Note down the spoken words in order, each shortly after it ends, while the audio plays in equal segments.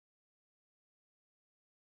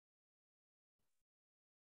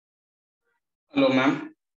Hello,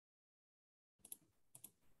 ma'am.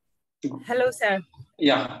 Hello, sir.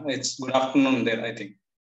 Yeah, it's good afternoon there, I think.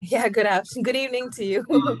 Yeah, good afternoon. Good evening to you.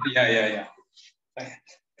 Yeah.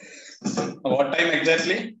 What time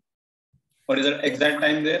exactly? What is the exact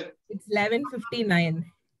time there? It's 11:59 a.m.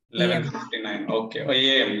 11:59. Okay. Oh,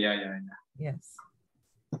 AM. Yeah. Yes.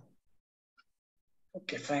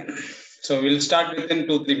 Okay, fine. So we'll start within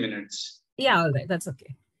 2-3 minutes. Yeah, all right. That's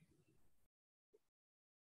okay.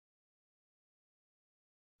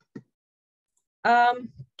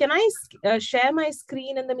 Can I share my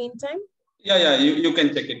screen in the meantime? Yeah. You can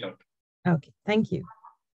check it out. Okay. Thank you.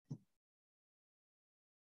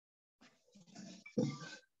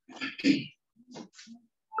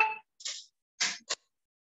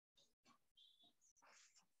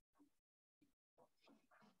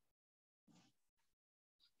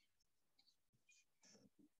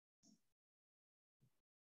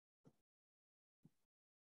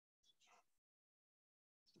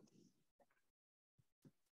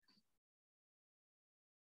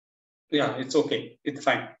 Yeah, it's okay. It's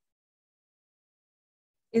fine.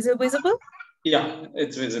 Is it visible? Yeah,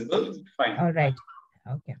 it's visible. Fine. All right.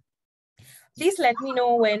 Okay. Please let me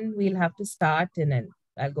know when we'll have to start, and then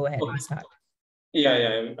I'll go ahead and start.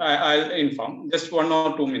 Yeah. I'll inform. Just 1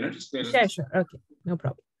 or 2 minutes. Sure. Okay. No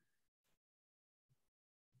problem.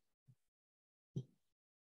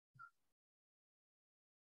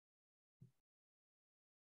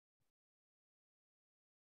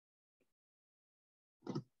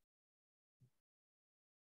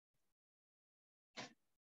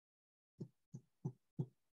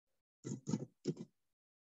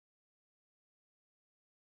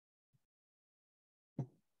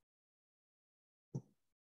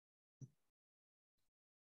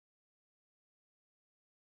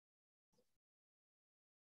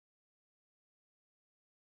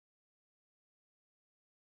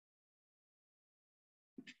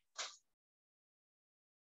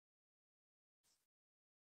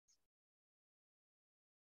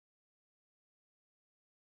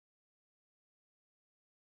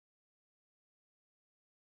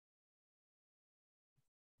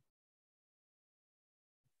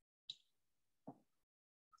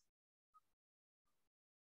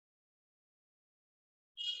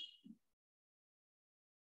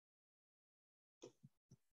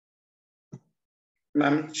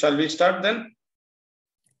 Ma'am, shall we start then?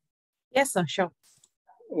 Yes, sir. Sure.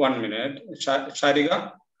 1 minute.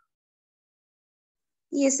 Shariga?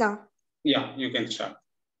 Yes, sir. Yeah, you can start.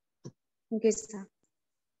 Okay, sir.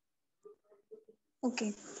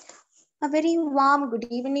 Okay. A very warm good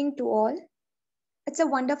evening to all. It's a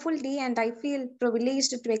wonderful day and I feel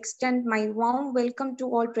privileged to extend my warm welcome to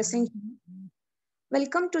all present.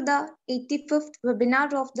 Welcome to the 85th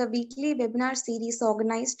webinar of the weekly webinar series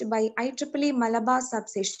organized by IEEE Malabar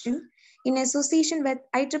Subsection in association with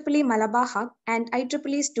IEEE Malabar Hub and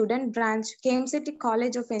IEEE Student Branch KMCT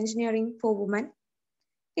College of Engineering for Women.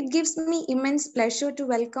 It gives me immense pleasure to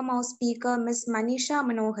welcome our speaker, Ms. MANISHA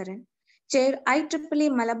MANOHARAN, Chair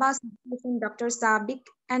IEEE Malabar Subsection Dr. Sabik,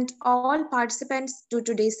 and all participants to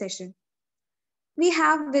today's session. We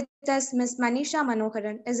have with us Ms. MANISHA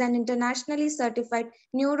MANOHARAN is an internationally certified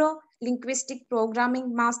neuro-linguistic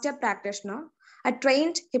programming master practitioner, a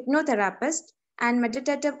trained hypnotherapist, and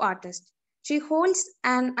meditative artist. She holds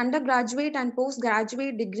an undergraduate and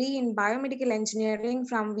postgraduate degree in biomedical engineering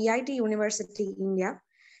from VIT University, India.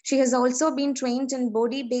 She has also been trained in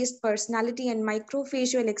body-based personality and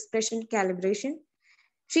microfacial expression calibration.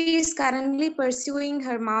 She is currently pursuing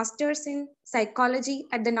her master's in psychology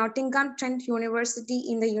at the Nottingham Trent University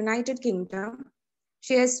in the United Kingdom.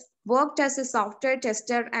 She has worked as a software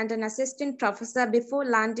tester and an assistant professor before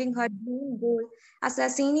landing her dream role as a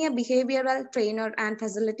senior behavioral trainer and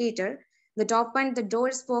facilitator that opened the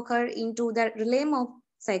doors for her into the realm of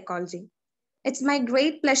psychology. It's my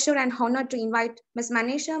great pleasure and honor to invite Ms.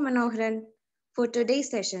 MANISHA MANOHARAN for today's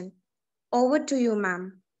session. Over to you,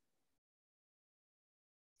 ma'am.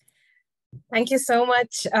 Thank you so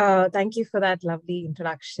much. Thank you for that lovely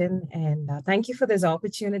introduction, and thank you for this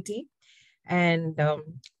opportunity. And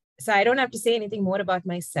so I don't have to say anything more about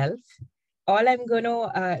myself. All I'm going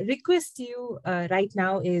to request you right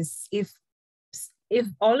now is if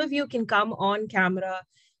all of you can come on camera,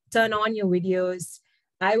 turn on your videos,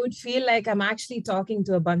 I would feel like I'm actually talking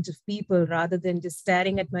to a bunch of people rather than just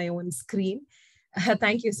staring at my own screen.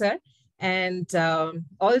 Thank you, sir. And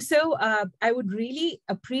also, I would really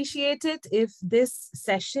appreciate it if this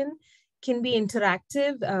session can be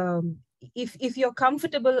interactive. If you're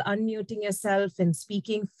comfortable unmuting yourself and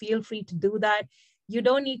speaking, feel free to do that. You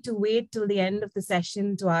don't need to wait till the end of the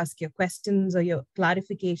session to ask your questions or your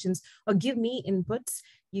clarifications or give me inputs.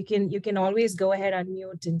 you can always go ahead,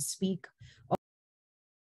 unmute and speak.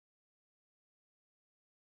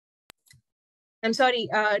 I'm sorry,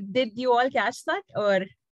 did you all catch that, or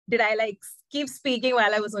did I like keep speaking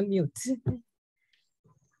while I was on mute?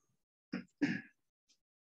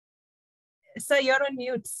 So you're on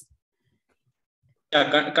mute.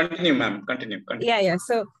 Yeah, continue, ma'am. Continue. Yeah.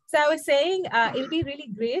 So I was saying it'll be really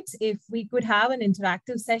great if we could have an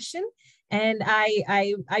interactive session, and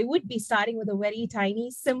I would be starting with a very tiny,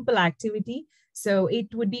 simple activity. So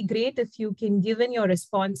it would be great if you can give in your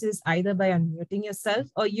responses either by unmuting yourself,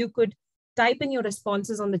 or you could type in your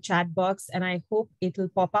responses on the chat box, and I hope it'll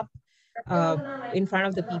pop up in front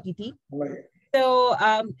of the PPT. So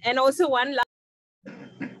and also one last.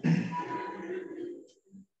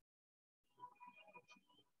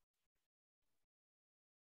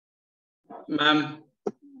 Ma'am,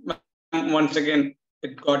 once again,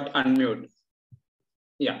 it got unmuted.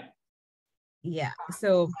 Yeah. Yeah.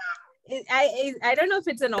 So I don't know if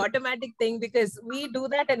it's an automatic thing, because we do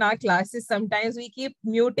that in our classes. Sometimes we keep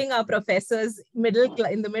muting our professors in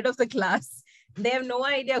the middle of the class. They have no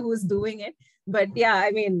idea who's doing it. But yeah,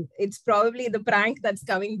 I mean, it's probably the prank that's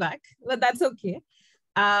coming back, but that's okay.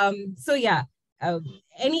 So yeah,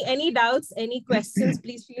 any doubts, any questions,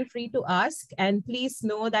 please feel free to ask. And please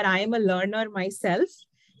know that I am a learner myself.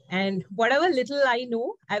 And whatever little I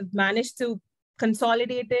know, I've managed to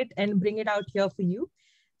consolidate it and bring it out here for you.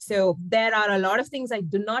 So there are a lot of things I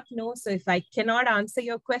do not know. So if I cannot answer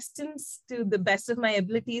your questions to the best of my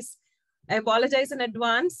abilities, I apologize in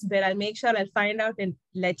advance, but I'll make sure I'll find out and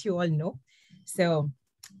let you all know. So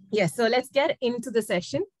yes, so let's get into the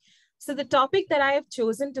session. So the topic that I have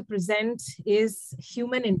chosen to present is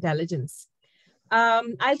human intelligence.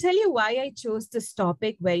 I'll tell you why I chose this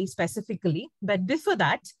topic very specifically, but before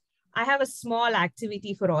that, I have a small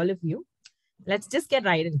activity for all of you. Let's just get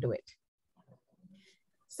right into it.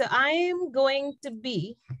 So I'm going to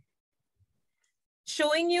be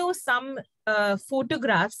showing you some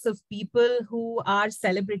photographs of people who are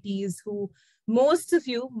celebrities, who most of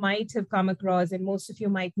you might have come across and most of you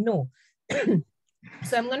might know.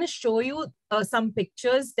 So I'm going to show you some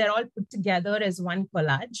pictures. They're all put together as one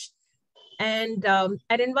collage. And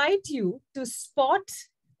I'd invite you to spot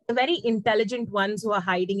the very intelligent ones who are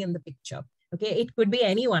hiding in the picture. Okay, it could be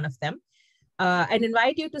any one of them. I'd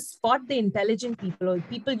invite you to spot the intelligent people, or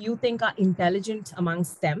people you think are intelligent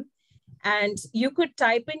amongst them. And you could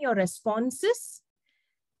type in your responses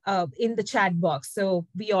in the chat box, so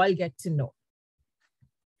we all get to know.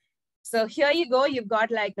 So here you go. You've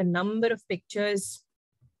got like a number of pictures.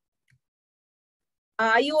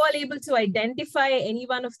 Are you all able to identify any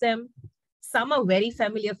one of them? Some are very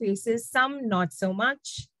familiar faces, some not so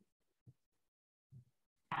much.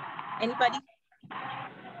 Anybody?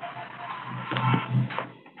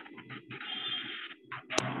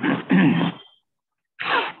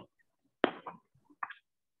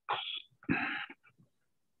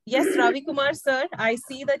 Yes, Ravi Kumar sir, I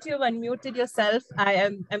see that you've unmuted yourself.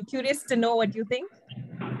 I'm curious to know what you think.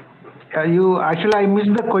 Actually, I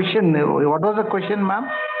missed the question. What was the question, ma'am?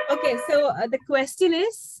 Okay, so the question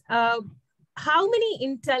is, how many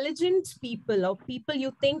intelligent people, or people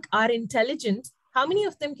you think are intelligent, how many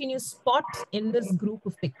of them can you spot in this group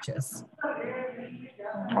of pictures?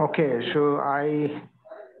 Okay, so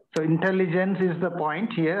intelligence is the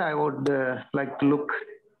point here. I would like to look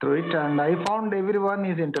through it, and I found everyone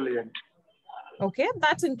is intelligent. Okay,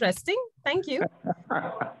 that's interesting. Thank you.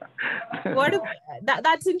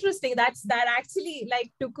 That's interesting. That actually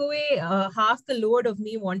like took away half the load of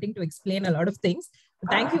me wanting to explain a lot of things.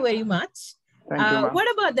 Thank you very much. Thank you, what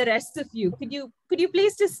about the rest of you? Could you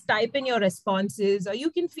please just type in your responses, or you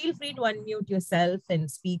can feel free to unmute yourself and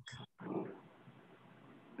speak.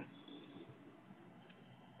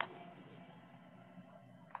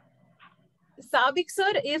 Sabik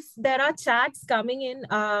sir, if there are chats coming in,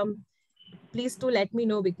 please do let me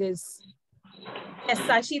know, because yes,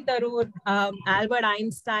 Sashi Tarur, Albert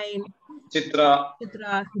Einstein, Chitra,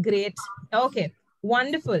 great. Okay,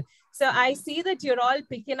 wonderful. So I see that you're all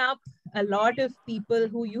picking up a lot of people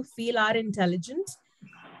who you feel are intelligent.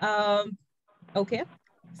 Okay,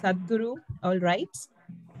 Sadhguru, all right.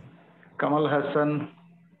 Kamal Hassan.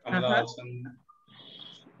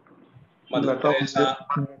 Mother Teresa.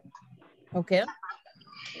 Okay.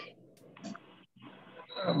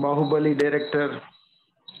 Bahubali director.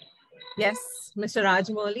 Yes, Mr.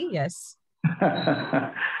 Rajamouli, yes.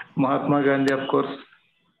 Mahatma Gandhi, of course.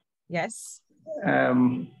 Yes.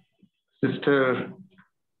 Sister.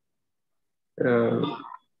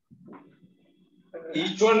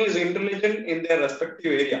 Each one is intelligent in their respective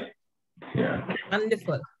area. Yeah.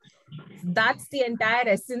 Wonderful. That's the entire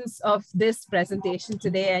essence of this presentation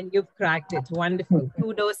today, and you've cracked it. Wonderful.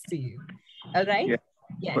 Kudos to you. All right? Yeah.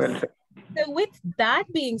 Yes. Well, so with that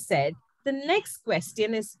being said, the next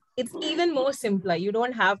question is, it's even more simpler. You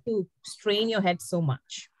don't have to strain your head so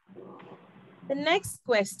much. The next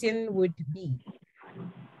question would be,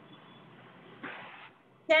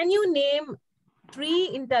 can you name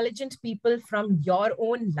 3 intelligent people from your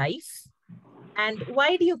own life? And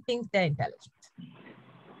why do you think they're intelligent?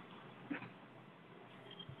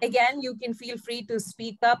 Again, you can feel free to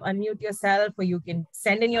speak up, unmute yourself, or you can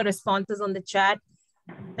send in your responses on the chat.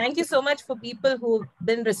 Thank you so much for people who've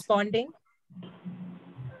been responding.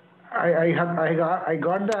 I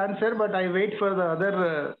got the answer, but I wait for the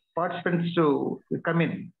other participants to come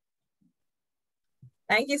in.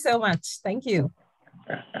 Thank you so much. Thank you.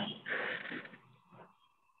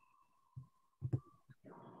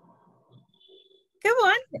 Come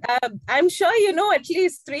on. I'm sure you know at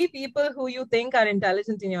least 3 people who you think are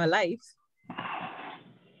intelligent in your life.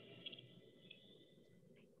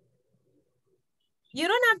 You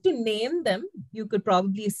don't have to name them. You could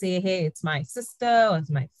probably say, hey, it's my sister or it's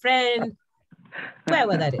my friend,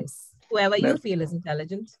 whoever that is, whoever you feel is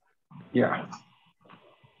intelligent. Yeah.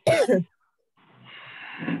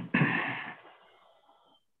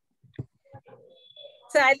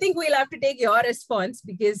 So I think we'll have to take your response,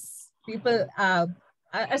 because people are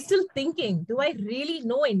still thinking, do I really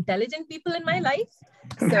know intelligent people in my life?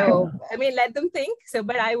 So, I mean, let them think. So,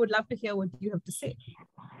 but I would love to hear what you have to say.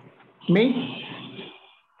 Me?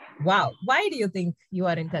 Wow. Why do you think you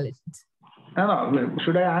are intelligent? No.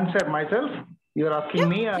 Should I answer myself? You're asking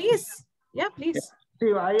me? Please. Yeah, please. Yeah.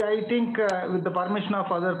 See, I think with the permission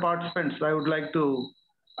of other participants, I would like to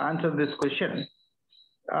answer this question.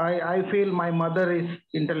 I feel my mother is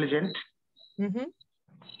intelligent. Mm-hmm.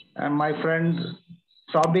 And my friend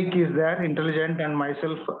Sabik is there, intelligent, and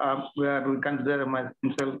myself, we consider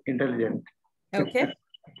myself intelligent. Okay.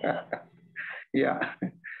 Yeah.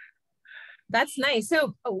 That's nice.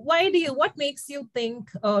 So what makes you think,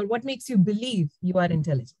 or what makes you believe you are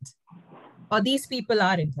intelligent, or these people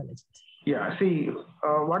are intelligent? Yeah, see,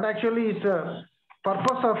 what actually is the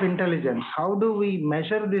purpose of intelligence? How do we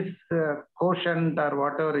measure this quotient or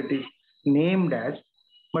whatever it is named as?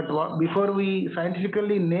 But before we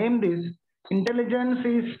scientifically name this, intelligence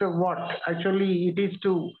is what? Actually, it is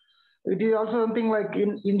also something like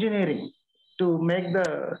in engineering, to make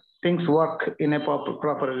the things work in a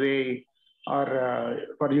proper way, or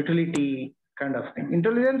for utility kind of thing.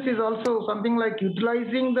 Intelligence is also something like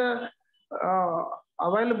utilizing the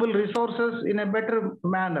available resources in a better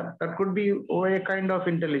manner. That could be a kind of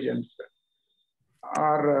intelligence.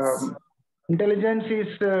 Or intelligence is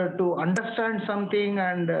to understand something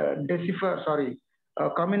and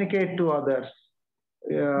communicate to others.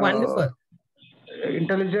 Wonderful.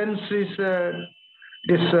 Intelligence is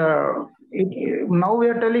now we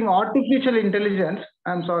are telling artificial intelligence.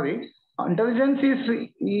 I'm sorry. Intelligence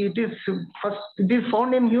is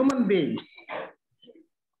found in human beings.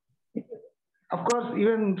 Of course,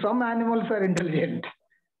 even some animals are intelligent.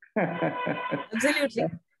 Absolutely.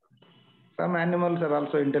 Some animals are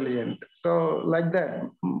also intelligent. So like that.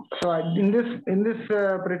 So in this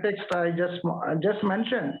pretext, I just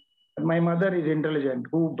mentioned that my mother is intelligent,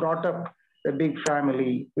 who brought up a big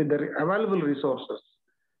family with the available resources.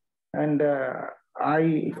 And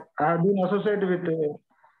I have been associated with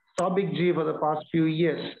Sabik Ji for the past few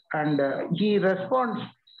years, and he responds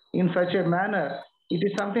in such a manner. It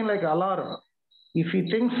is something like alarm. If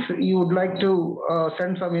he thinks you would like to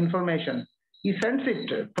send some information, he sends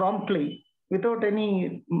it promptly without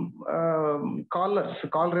any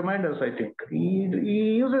call reminders, I think. He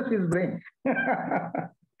uses his brain.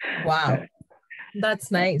 Wow.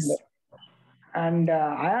 That's nice. And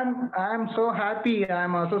I am so happy I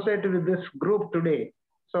am associated with this group today.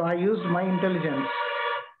 So I use my intelligence.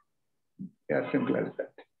 Yeah, simple as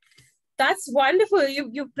that. That's wonderful.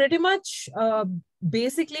 You pretty much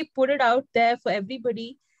basically put it out there for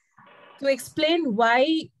everybody to explain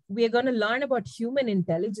why we're going to learn about human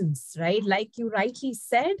intelligence, right? Like you rightly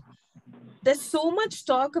said, there's so much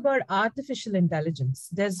talk about artificial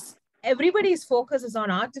intelligence. Everybody's focus is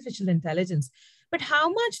on artificial intelligence, but how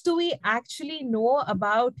much do we actually know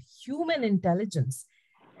about human intelligence,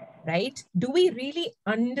 right? Do we really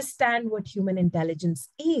understand what human intelligence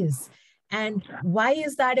is? And why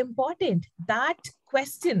is that important? That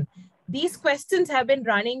question, these questions have been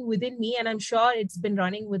running within me, and I'm sure it's been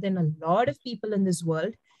running within a lot of people in this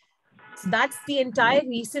world. So that's the entire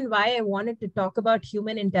reason why I wanted to talk about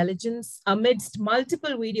human intelligence amidst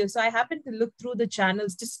multiple videos. So I happened to look through the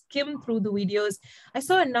channels, just skim through the videos. I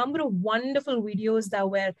saw a number of wonderful videos that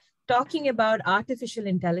were talking about artificial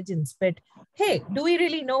intelligence, but hey, do we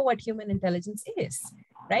really know what human intelligence is,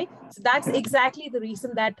 right? So that's exactly the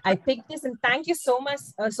reason that I picked this. And thank you so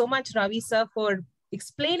much, Ravi sir, for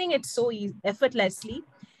explaining it so effortlessly.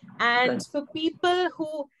 And for people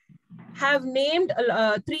who have named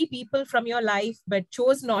 3 people from your life, but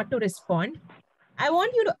chose not to respond, I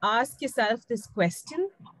want you to ask yourself this question.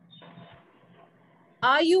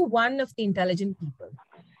 Are you one of the intelligent people,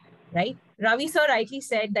 right? Ravi sir rightly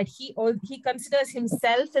said that he considers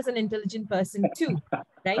himself as an intelligent person too,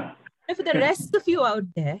 right? And for the rest of you out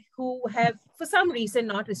there who have, for some reason,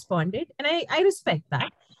 not responded, and I respect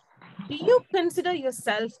that, do you consider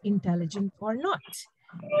yourself intelligent or not?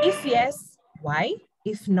 If yes, why?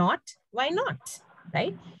 If not, why not,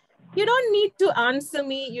 right? You don't need to answer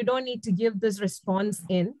me. You don't need to give this response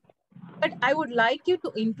in, but I would like you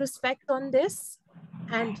to introspect on this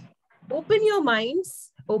and open your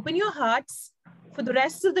minds, open your hearts for the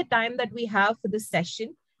rest of the time that we have for this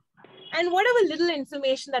session. And whatever little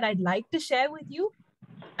information that I'd like to share with you,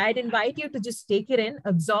 I'd invite you to just take it in,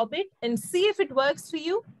 absorb it, and see if it works for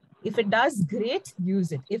you. If it does, great,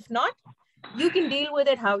 use it. If not, you can deal with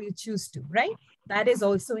it how you choose to, right? That is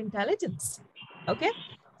also intelligence, okay?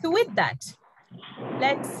 So with that,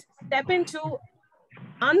 let's step into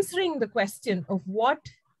answering the question of what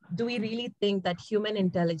do we really think that human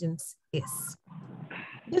intelligence is.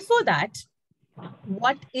 Before that,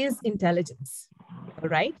 what is intelligence, all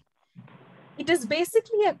right? It is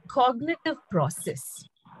basically a cognitive process,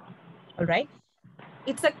 all right?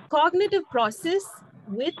 It's a cognitive process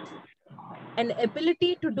with an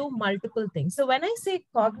ability to do multiple things. So when I say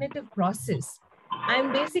cognitive process,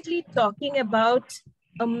 I'm basically talking about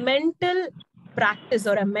a mental practice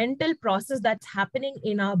or a mental process that's happening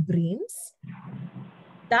in our brains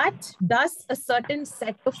that does a certain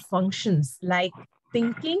set of functions like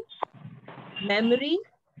thinking, memory,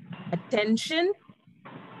 attention,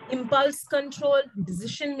 impulse control,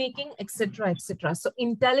 decision-making, etc., etc. So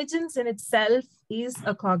intelligence in itself is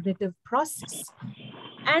a cognitive process.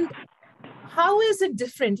 And how is it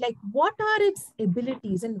different? Like, what are its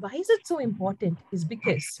abilities and why is it so important? Is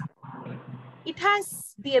because it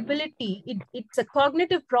has the ability, it's a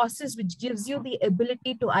cognitive process which gives you the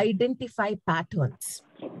ability to identify patterns,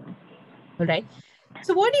 all right?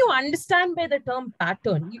 So what do you understand by the term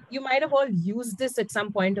pattern? You might have all used this at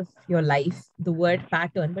some point of your life, the word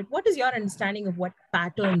pattern, but what is your understanding of what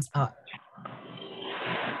patterns are?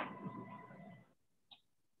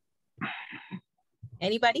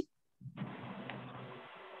 Anybody?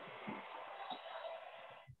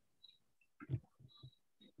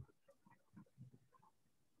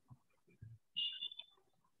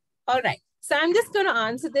 All right, so I'm just going to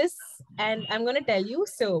answer this and I'm going to tell you.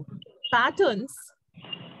 So patterns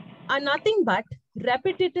are nothing but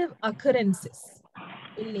repetitive occurrences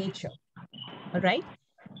in nature, all right?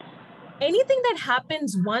 Anything that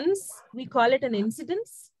happens once, we call it an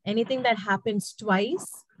incidence. Anything that happens twice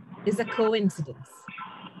is a coincidence.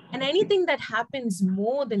 And anything that happens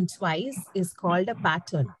more than twice is called a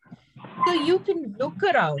pattern. So you can look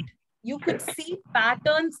around. You could see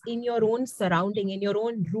patterns in your own surrounding, in your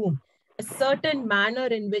own room, a certain manner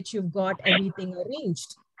in which you've got everything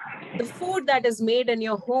arranged. The food that is made in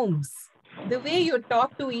your homes, the way you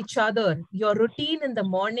talk to each other, your routine in the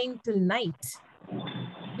morning till night,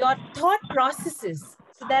 your thought processes.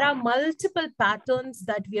 So there are multiple patterns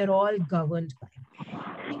that we are all governed by.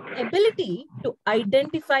 The ability to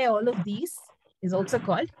identify all of these is also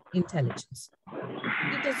called intelligence.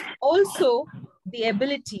 It is also the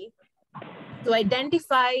ability to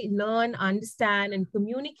identify, learn, understand, and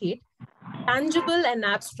communicate tangible and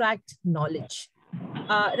abstract knowledge.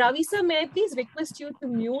 Ravi sir, may I please request you to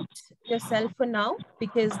mute yourself for now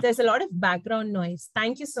because there's a lot of background noise.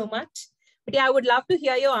 Thank you so much. But yeah, I would love to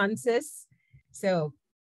hear your answers. So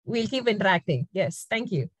we'll keep interacting. Yes,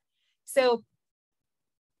 thank you. So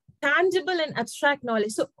tangible and abstract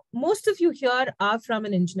knowledge. So most of you here are from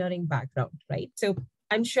an engineering background, right? So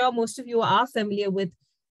I'm sure most of you are familiar with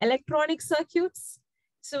electronic circuits.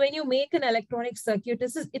 So when you make an electronic circuit,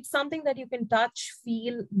 it's something that you can touch,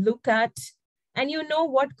 feel, look at, and you know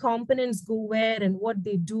what components go where and what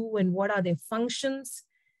they do and what are their functions.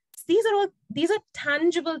 These are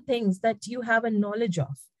tangible things that you have a knowledge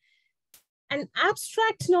of. And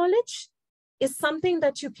abstract knowledge is something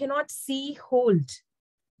that you cannot see, hold,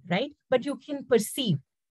 right? But you can perceive,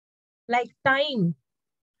 like time,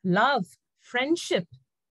 love, friendship,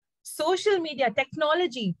 social media,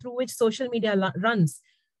 technology through which social media runs.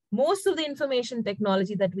 Most of the information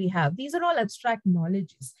technology that we have, these are all abstract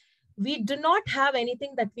knowledges. We do not have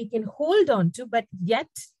anything that we can hold on to, but yet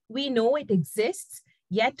we know it exists.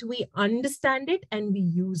 yet we understand it and we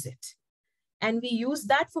use it. And we use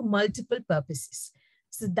that for multiple purposes.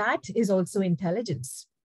 So that is also intelligence.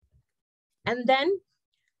 And then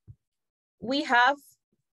we have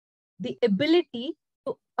the ability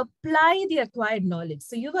to apply the acquired knowledge.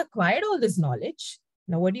 So you've acquired all this knowledge.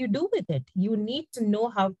 Now, what do you do with it? You need to know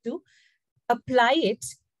how to apply it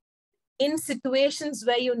in situations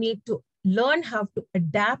where you need to learn how to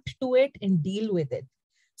adapt to it and deal with it.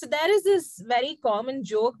 So there is this very common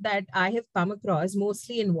joke that I have come across,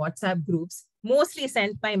 mostly in WhatsApp groups, mostly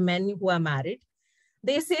sent by men who are married.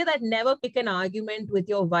 They say that never pick an argument with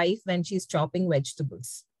your wife when she's chopping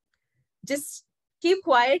vegetables. Just keep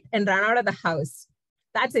quiet and run out of the house.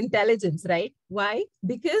 That's intelligence, right? Why?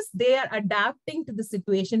 Because they are adapting to the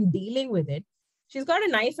situation, dealing with it. She's got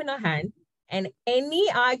a knife in her hand, and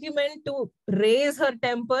any argument to raise her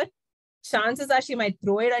temper, chances are she might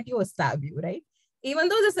throw it at you or stab you, right? Even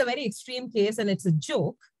though this is a very extreme case and it's a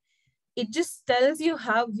joke, it just tells you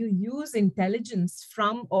how you use intelligence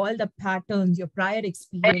from all the patterns, your prior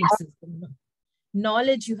experiences,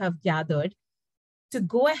 knowledge you have gathered to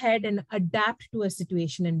go ahead and adapt to a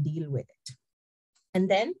situation and deal with it.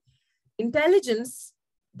 And then intelligence,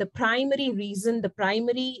 the primary reason,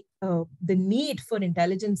 the need for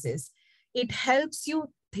intelligence is it helps you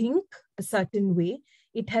think a certain way.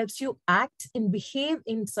 It helps you act and behave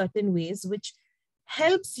in certain ways, which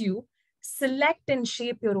helps you select and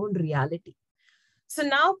shape your own reality. So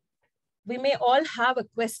now we may all have a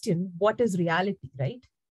question, what is reality, right?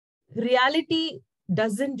 Reality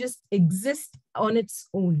doesn't just exist on its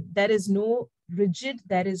own. There is no rigid,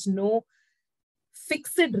 there is no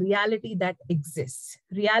fixed reality that exists.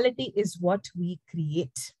 Reality is what we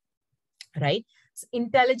create, right? So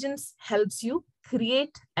intelligence helps you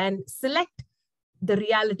create and select the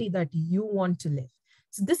reality that you want to live.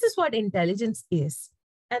 So this is what intelligence is.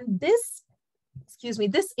 And this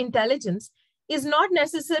intelligence is not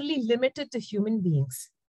necessarily limited to human beings.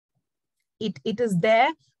 It is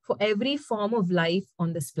there for every form of life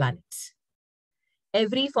on this planet.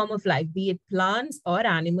 Every form of life, be it plants or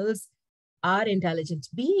animals, are intelligent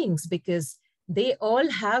beings because they all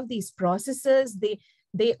have these processes.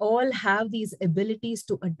 They all have these abilities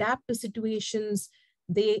to adapt to situations.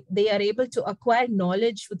 They are able to acquire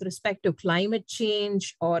knowledge with respect to climate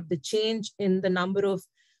change or the change in the number of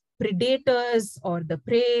predators or the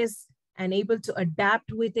prey, and able to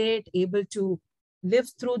adapt with it, able to live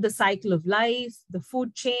through the cycle of life, the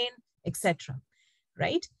food chain, etc.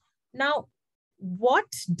 Right? Now, what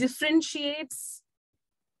differentiates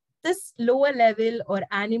this lower level or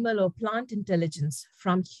animal or plant intelligence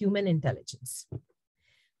from human intelligence?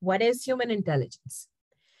 What is human intelligence?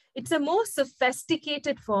 It's a more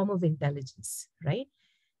sophisticated form of intelligence, right?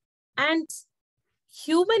 And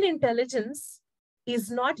human intelligence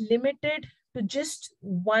is not limited to just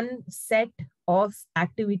one set of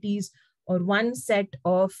activities or one set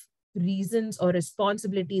of reasons or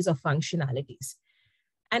responsibilities or functionalities.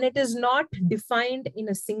 And it is not defined in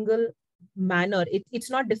a single manner.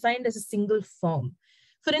 It's not defined as a single form.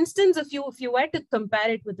 For instance, if you were to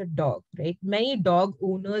compare it with a dog, right? Many dog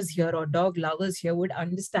owners here or dog lovers here would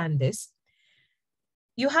understand this.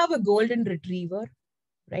 You have a golden retriever,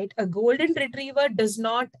 right? A golden retriever does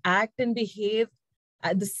not act and behave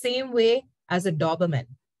the same way as a Doberman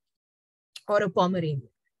or a Pomeranian,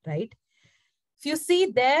 right? If you see,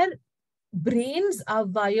 their brains are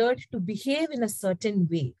wired to behave in a certain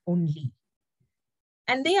way only.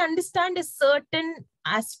 And they understand a certain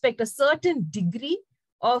aspect, a certain degree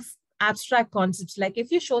of abstract concepts. Like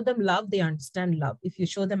if you show them love, they understand love. If you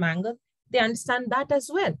show them anger, they understand that as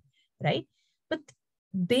well, right? But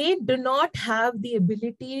they do not have the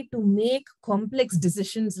ability to make complex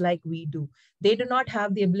decisions like we do. They do not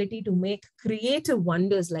have the ability to make creative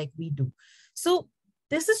wonders like we do. So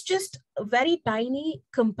this is just a very tiny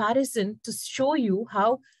comparison to show you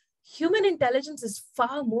how human intelligence is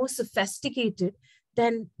far more sophisticated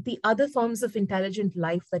than the other forms of intelligent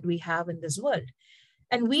life that we have in this world.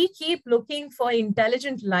 And we keep looking for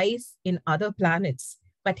intelligent life in other planets.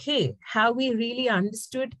 But hey, have we really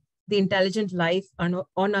understood the intelligent life on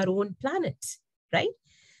our own planet, right?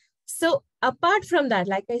 So apart from that,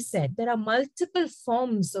 like I said, there are multiple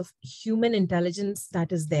forms of human intelligence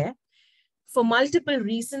that is there for multiple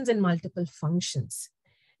reasons and multiple functions.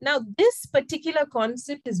 Now, this particular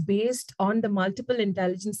concept is based on the multiple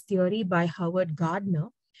intelligence theory by Howard Gardner.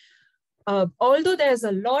 Although there's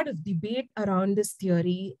a lot of debate around this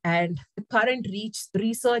theory and the current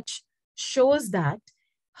research shows that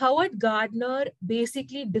Howard Gardner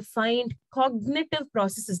basically defined cognitive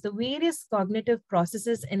processes, the various cognitive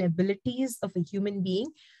processes and abilities of a human being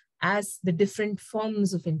as the different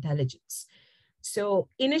forms of intelligence. So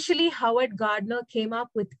initially, Howard Gardner came up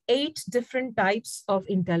with 8 different types of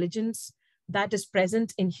intelligence that is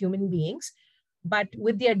present in human beings. But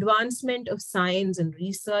with the advancement of science and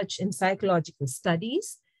research in psychological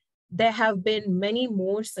studies, there have been many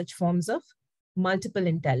more such forms of multiple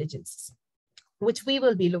intelligence, which we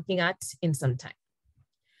will be looking at in some time.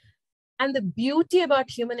 And the beauty about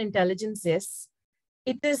human intelligence is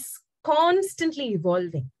it is constantly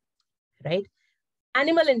evolving, right?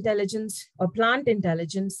 Animal intelligence or plant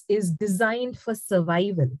intelligence is designed for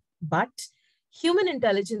survival, but human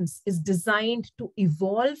intelligence is designed to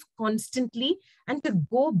evolve constantly and to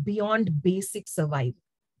go beyond basic survival.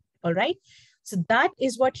 All right. So that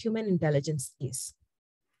is what human intelligence is.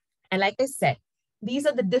 And like I said, these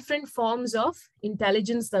are the different forms of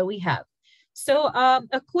intelligence that we have. So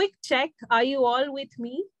a quick check. Are you all with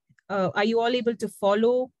me? Are you all able to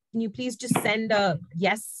follow? Can you please just send a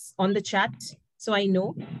yes on the chat so I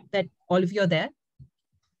know that all of you are there?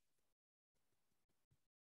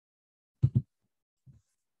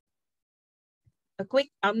 A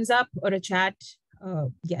quick thumbs up or a chat.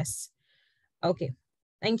 Yes. Okay.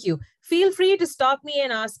 Thank you. Feel free to stop me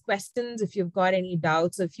and ask questions if you've got any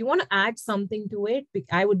doubts. If you want to add something to it,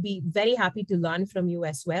 I would be very happy to learn from you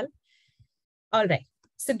as well. All right.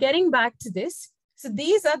 So getting back to this. So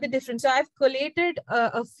these are the different. So I've collated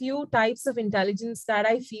a few types of intelligence that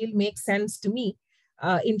I feel make sense to me,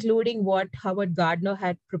 including what Howard Gardner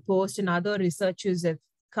had proposed and other researchers have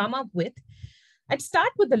come up with. I'd start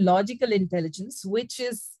with the logical intelligence, which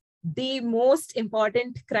is the most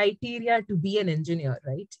important criteria to be an engineer,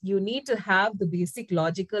 right? You need to have the basic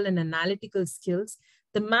logical and analytical skills,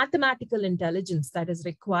 the mathematical intelligence that is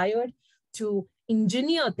required to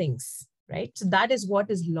engineer things, right? So that is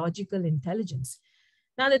what is logical intelligence.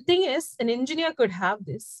 Now, the thing is, an engineer could have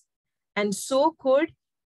this, and so could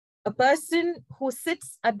a person who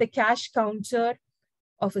sits at the cash counter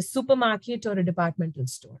of a supermarket or a departmental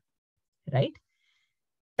store, right?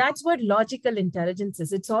 That's what logical intelligence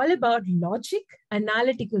is. It's all about logic,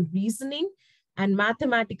 analytical reasoning, and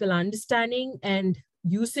mathematical understanding and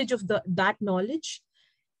usage of that knowledge.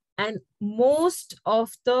 And most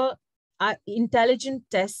of the intelligent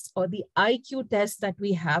tests or the IQ tests that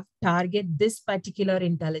we have target this particular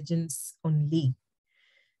intelligence only,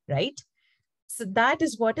 right? So that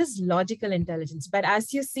is what is logical intelligence. But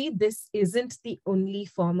as you see, this isn't the only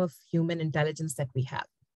form of human intelligence that we have.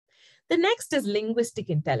 The next is linguistic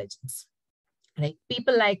intelligence, right?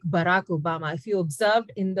 People like Barack Obama, if you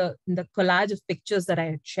observed in the collage of pictures that I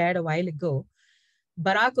had shared a while ago,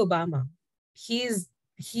 Barack Obama,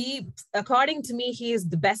 according to me, he is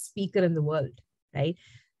the best speaker in the world, right?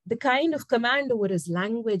 The kind of command over his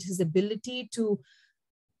language, his ability to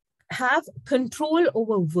have control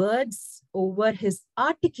over words, over his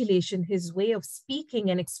articulation, his way of speaking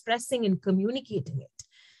and expressing and communicating it,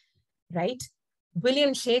 right?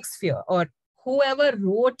 William Shakespeare, or whoever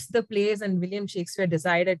wrote the plays and William Shakespeare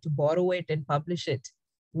decided to borrow it and publish it,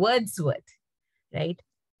 Wordsworth, right?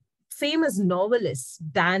 Famous novelists,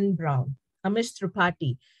 Dan Brown, Amish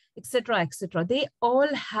Tripathi, etc., etc. They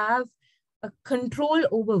all have a control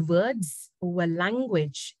over words, over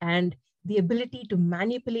language, and the ability to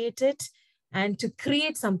manipulate it and to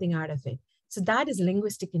create something out of it. So that is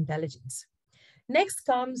linguistic intelligence. Next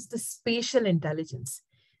comes the spatial intelligence,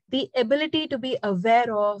 the ability to be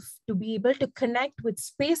aware of, to be able to connect with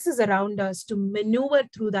spaces around us, to maneuver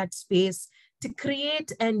through that space, to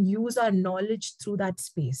create and use our knowledge through that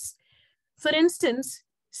space. For instance,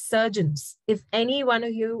 surgeons, if any one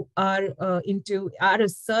of you are a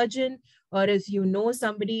surgeon, or if you know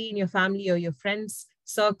somebody in your family or your friends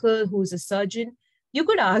circle who's a surgeon, you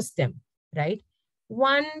could ask them, right?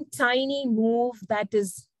 One tiny move that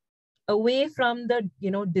is away from the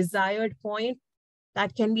desired point,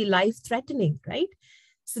 that can be life-threatening, right?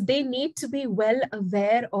 So they need to be well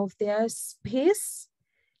aware of their space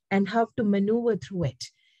and how to maneuver through it.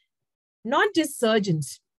 Not just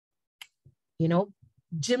surgeons,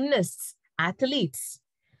 gymnasts, athletes,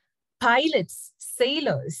 pilots,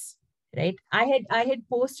 sailors, right? I had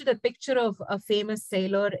posted a picture of a famous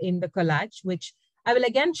sailor in the collage, which I will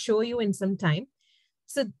again show you in some time.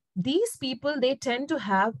 So these people, they tend to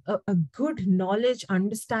have a good knowledge,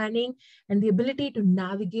 understanding, and the ability to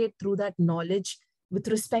navigate through that knowledge with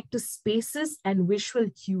respect to spaces and visual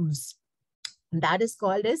cues. And that is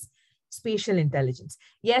called as spatial intelligence.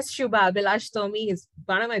 Yes, Shubha, Abhilash Tomi is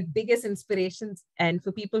one of my biggest inspirations. And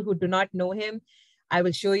for people who do not know him, I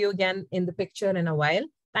will show you again in the picture in a while.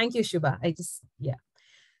 Thank you, Shubha.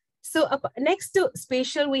 So next to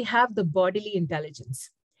spatial, we have the bodily intelligence.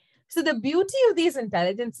 So the beauty of these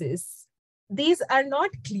intelligences, these are not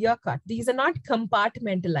clear cut. These are not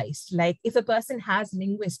compartmentalized. Like if a person has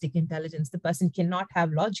linguistic intelligence, the person cannot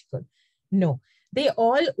have logical. No, they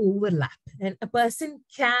all overlap, and a person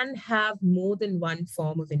can have more than one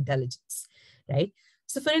form of intelligence, right?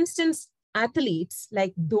 So for instance, athletes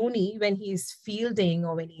like Dhoni, when he's fielding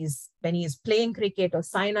or when he's playing cricket, or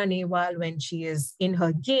Saina Nehwal when she is in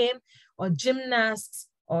her game, or gymnasts,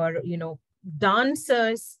 or, you know,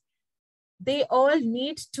 dancers, they all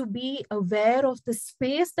need to be aware of the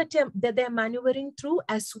space that they're maneuvering through,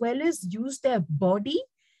 as well as use their body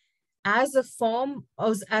as a form,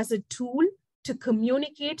 as a tool to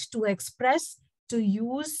communicate, to express, to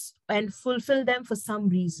use and fulfill them for some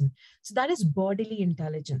reason. So that is bodily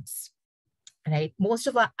intelligence, right? Most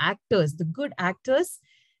of our actors, the good actors,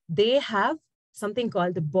 they have something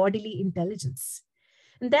called the bodily intelligence.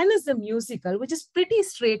 And then is the musical, which is pretty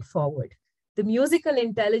straightforward. The musical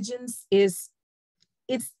intelligence it's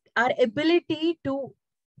our ability to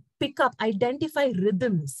pick up, identify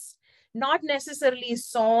rhythms, not necessarily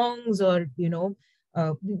songs, or, you know,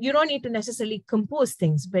 you don't need to necessarily compose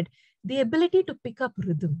things, but the ability to pick up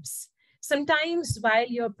rhythms. Sometimes while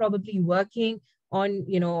you're probably working on,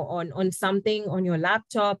 you know, on something on your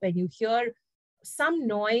laptop, and you hear some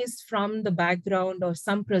noise from the background or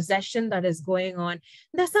some procession that is going on,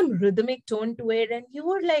 there's some rhythmic tone to it, and you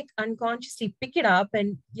would like unconsciously pick it up,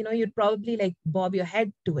 and, you know, you'd probably like bob your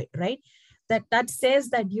head to it, right? That says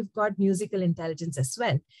that you've got musical intelligence as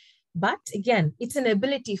well. But again, it's an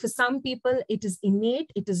ability. For some people, it is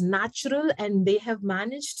innate, it is natural, and they have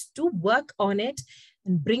managed to work on it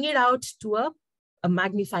and bring it out to a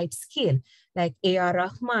magnified scale, like A.R.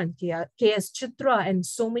 Rahman, K.S. Chitra, and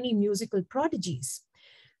so many musical prodigies.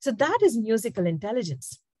 So that is musical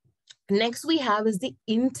intelligence. Next we have is the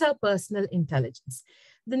interpersonal intelligence.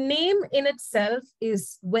 The name in itself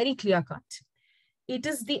is very clear-cut. It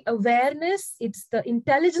is the awareness, it's the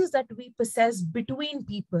intelligence that we possess between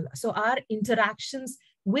people. So our interactions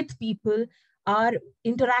with people, our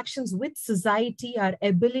interactions with society, our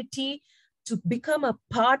ability to become a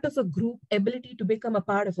part of a group, ability to become a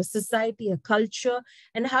part of a society, a culture,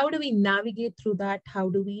 and how do we navigate through that? How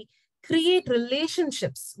do we create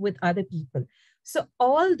relationships with other people? So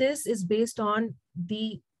all this is based on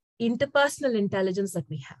the interpersonal intelligence that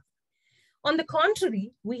we have. On the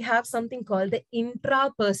contrary, we have something called the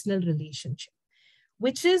intrapersonal relationship,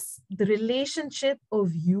 which is the relationship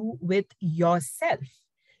of you with yourself,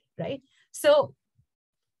 right? So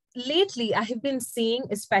lately, I have been seeing,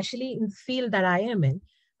 especially in the field that I am in,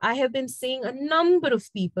 I have been seeing a number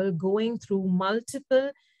of people going through multiple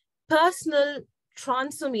personal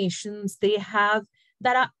transformations they have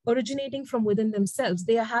that are originating from within themselves.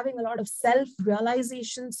 They are having a lot of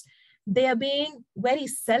self-realizations. They are being very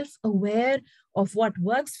self-aware of what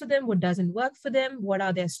works for them, what doesn't work for them, what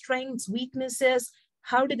are their strengths, weaknesses,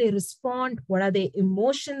 how do they respond, what are their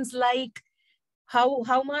emotions like,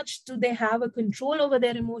 how much do they have a control over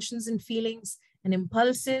their emotions and feelings and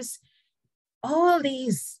impulses. All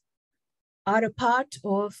these are a part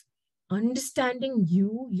of understanding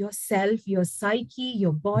you, yourself, your psyche,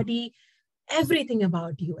 your body, everything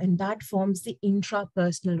about you. And that forms the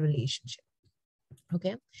intrapersonal relationship,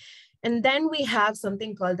 okay? And then we have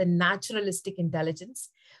something called the naturalistic intelligence,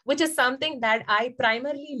 which is something that I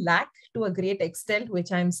primarily lack to a great extent,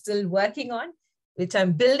 which I'm still working on, which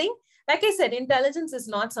I'm building. Like I said, intelligence is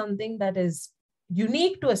not something that is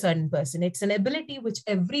unique to a certain person. It's an ability which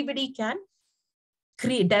everybody can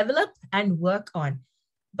create, develop, and work on,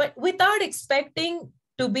 but without expecting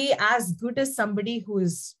to be as good as somebody who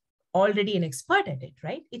is already an expert at it,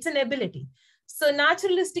 right? It's an ability. So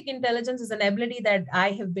naturalistic intelligence is an ability that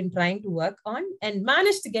I have been trying to work on and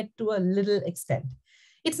managed to get to a little extent.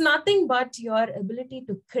 It's nothing but your ability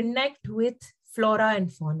to connect with flora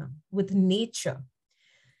and fauna, with nature.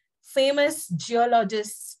 Famous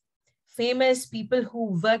geologists, famous people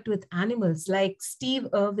who worked with animals like Steve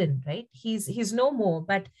Irwin, right? He's no more,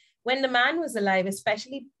 but when the man was alive,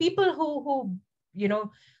 especially people who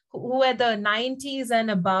were the 90s and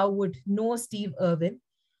above would know Steve Irwin.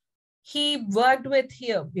 He worked with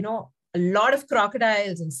a lot of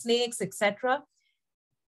crocodiles and snakes, etc.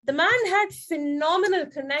 The man had phenomenal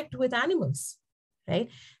connect with animals, right?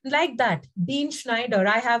 Like that, Dean Schneider,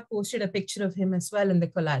 I have posted a picture of him as well in the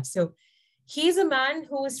collage. So he's a man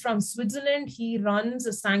who is from Switzerland. He runs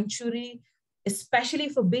a sanctuary, especially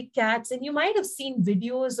for big cats. And you might have seen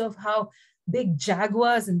videos of how big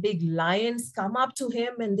jaguars and big lions come up to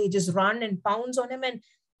him and they just run and pounce on him. And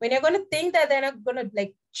when you're going to think that they're not going to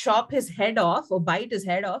like chop his head off or bite his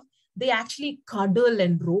head off, they actually cuddle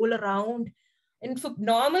and roll around. And for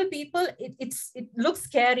normal people, it looks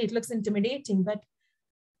scary, it looks intimidating, but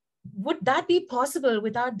would that be possible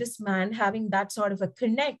without this man having that sort of a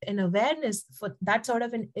connect and awareness, for that sort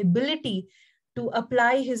of an ability to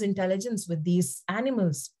apply his intelligence with these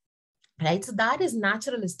animals, right? So that is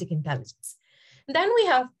naturalistic intelligence. Then we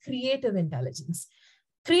have creative intelligence.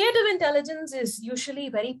 Creative intelligence is usually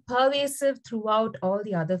very pervasive throughout all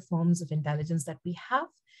the other forms of intelligence that we have.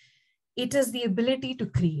 It is the ability to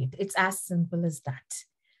create. It's as simple as that.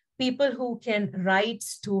 People who can write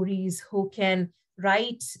stories, who can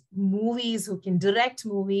write movies, who can direct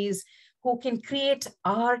movies, who can create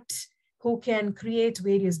art, who can create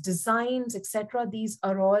various designs, etc. These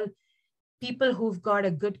are all people who've got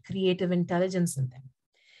a good creative intelligence in them.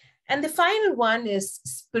 And the final one is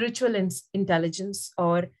spiritual intelligence,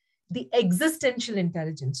 or the existential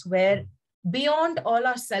intelligence, where beyond all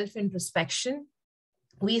our self-introspection,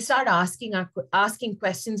 we start asking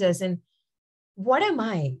questions as in, what am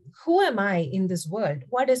I? Who am I in this world?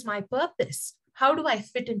 What is my purpose? How do I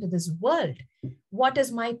fit into this world? What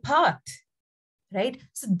is my path? Right?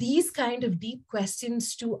 So these kind of deep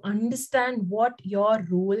questions to understand what your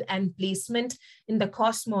role and placement in the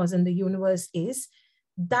cosmos and the universe is,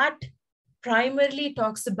 that primarily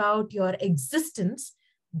talks about your existence,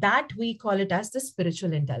 that we call it as the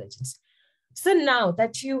spiritual intelligence. So now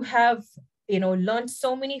that you have, learned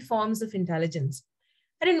so many forms of intelligence,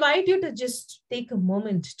 I'd invite you to just take a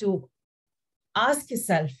moment to ask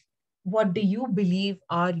yourself, what do you believe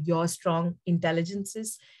are your strong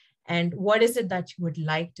intelligences? And what is it that you would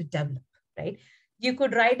like to develop, right? You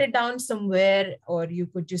could write it down somewhere, or you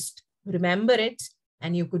could just remember it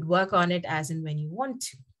and you could work on it as and when you want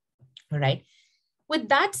to, all right? With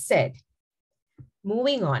that said,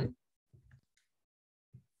 moving on,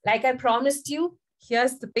 like I promised you,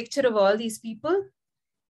 here's the picture of all these people: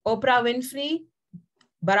 Oprah Winfrey,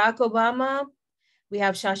 Barack Obama, we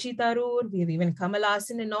have Shashi Tharoor, we have even Kamal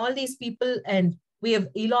Hassan, and all these people, and we have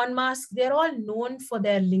Elon Musk. They're all known for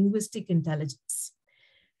their linguistic intelligence,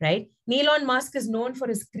 right? Elon Musk is known for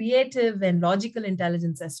his creative and logical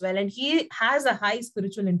intelligence as well. And he has a high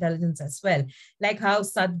spiritual intelligence as well, like how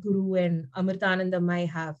Sadhguru and Amritanandamai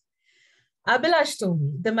have. Abhilash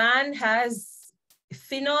Tomi, the man has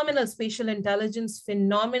phenomenal spatial intelligence,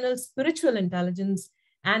 phenomenal spiritual intelligence,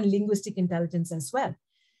 and linguistic intelligence as well.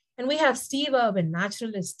 And we have Steve Irwin,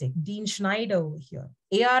 naturalistic, Dean Schneider over here,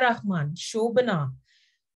 A.R. Rahman, Shobana,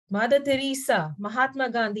 Mother Teresa, Mahatma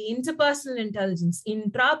Gandhi, interpersonal intelligence,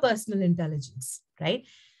 intrapersonal intelligence, right?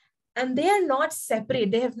 And they are not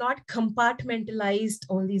separate. They have not compartmentalized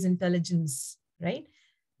all these intelligence, right?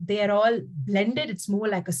 They are all blended. It's more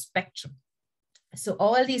like a spectrum. So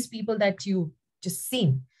all these people that you just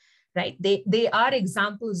seen, right? They are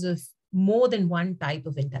examples of more than one type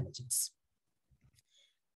of intelligence.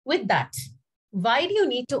 With that, why do you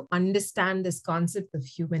need to understand this concept of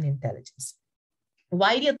human intelligence?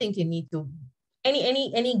 Why do you think you need to?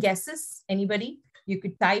 Any guesses? Anybody? You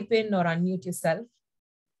could type in or unmute yourself.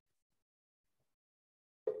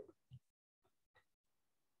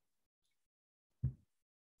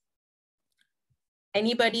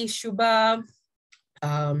 Anybody? Shubha?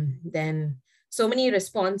 Then so many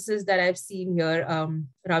responses that I've seen here.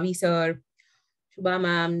 Ravi sir, Shubha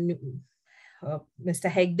ma'am, Mr.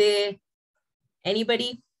 Hegde.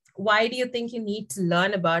 Anybody? Why do you think you need to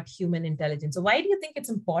learn about human intelligence? Or why do you think it's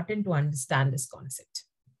important to understand this concept?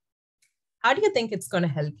 How do you think it's going to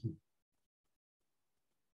help you?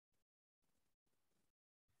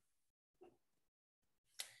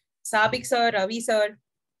 Sabik sir, Ravi sir.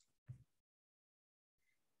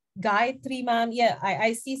 Gayatri ma'am, yeah,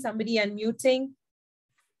 I see somebody unmuting.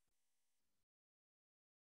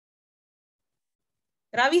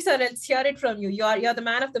 Ravi sir, let's hear it from you. You're the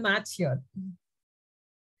man of the match here.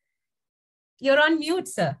 You're on mute,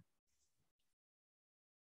 sir.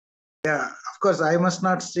 Yeah, of course, I must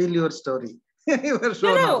not steal your story.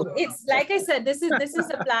 No, it's like I said, this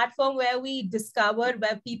is a platform where we discover,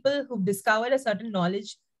 where people who've discovered a certain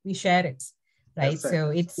knowledge, we share it, right? Yes,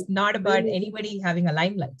 so it's not about anybody having a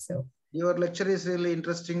limelight. So your lecture is really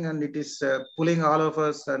interesting, and it is pulling all of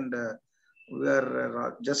us, and we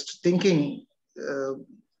are just thinking.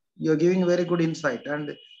 You're giving very good insight,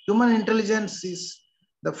 and human intelligence is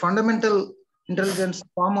the fundamental intelligence,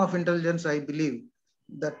 form of intelligence, I believe,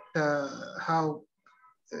 that have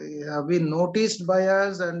been noticed by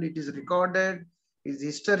us, and it is recorded, is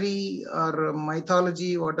history or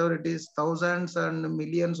mythology, whatever it is, thousands and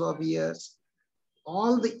millions of years.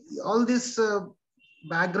 All this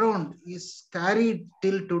background is carried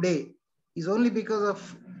till today is only because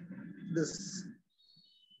of this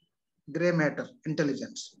gray matter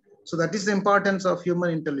intelligence. So that is the importance of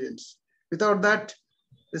human intelligence. Without that,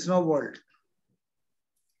 there's no world.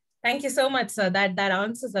 Thank you so much, sir. That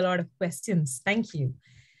answers a lot of questions. Thank you.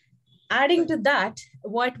 Adding to that,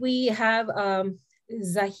 what we have,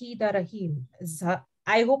 Zahida Rahim.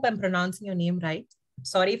 I hope I'm pronouncing your name right.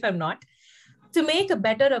 Sorry if I'm not. To make a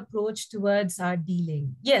better approach towards our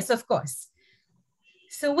dealing. Yes, of course.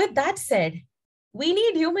 So with that said, we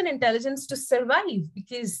need human intelligence to survive,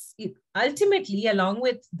 because ultimately, along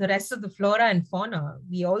with the rest of the flora and fauna,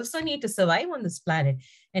 we also need to survive on this planet.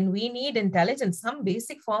 And we need intelligence, some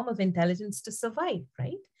basic form of intelligence to survive,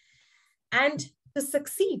 right? And to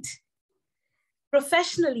succeed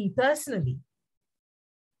professionally, personally.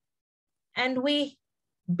 And we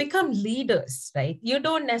become leaders, right? You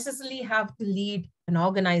don't necessarily have to lead an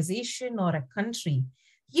organization or a country.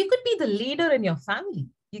 You could be the leader in your family.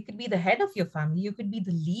 You could be the head of your family. You could be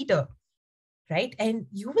the leader, right? And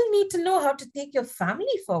you will need to know how to take your family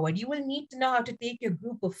forward. You will need to know how to take your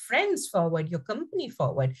group of friends forward, your company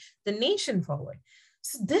forward, the nation forward.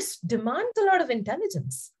 So this demands a lot of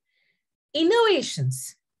intelligence.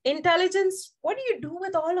 Innovations, intelligence, what do you do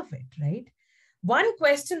with all of it, right? One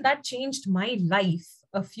question that changed my life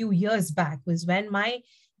a few years back was when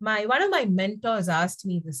one of my mentors asked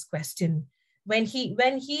me this question, when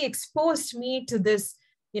he exposed me to this,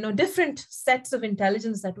 different sets of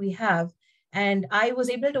intelligence that we have. And I was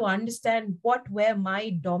able to understand what were my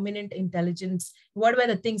dominant intelligence, what were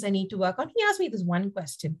the things I need to work on. He asked me this one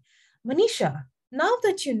question: Manisha, now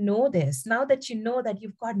that you know this, now that you know that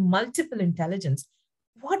you've got multiple intelligence,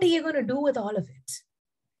 what are you going to do with all of it?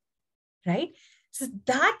 Right? So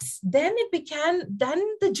then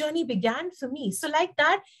the journey began for me. So like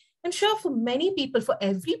that, I'm sure for many people, for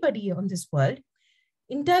everybody on this world,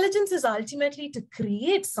 intelligence is ultimately to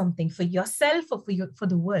create something for yourself or for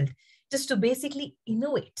the world, just to basically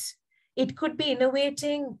innovate. It could be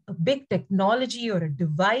innovating a big technology or a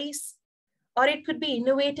device, or it could be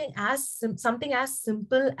innovating something as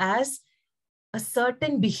simple as a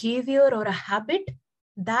certain behavior or a habit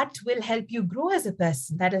that will help you grow as a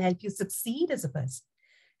person, that will help you succeed as a person,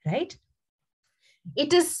 right?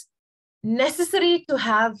 It is necessary to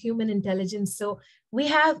have human intelligence so we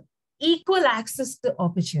have equal access to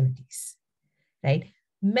opportunities, right?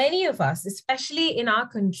 Many of us, especially in our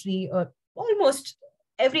country or almost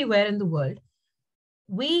everywhere in the world,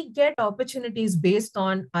 we get opportunities based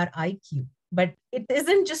on our IQ. But it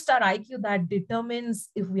isn't just our IQ that determines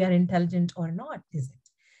if we are intelligent or not, is it?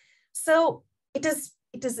 So it is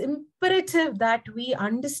imperative that we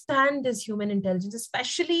understand this human intelligence,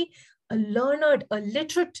 especially a learned, a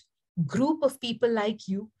literate group of people like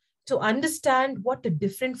you, to understand what the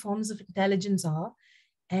different forms of intelligence are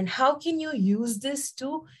and how can you use this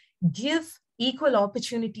to give equal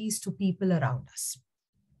opportunities to people around us.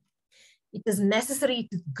 It is necessary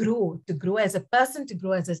to grow as a person, to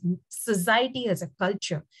grow as a society, as a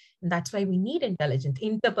culture. And that's why we need intelligence,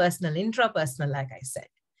 interpersonal, intrapersonal, like I said.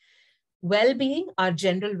 Well-being, our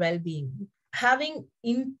general well-being. Having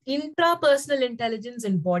intrapersonal intelligence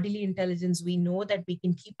and bodily intelligence, we know that we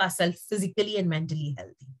can keep ourselves physically and mentally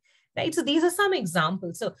healthy, right? So these are some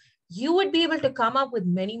examples. So you would be able to come up with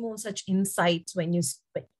many more such insights when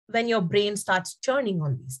your brain starts churning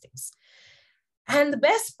on these things. And the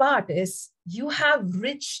best part is you have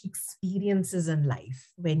rich experiences in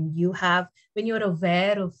life when you're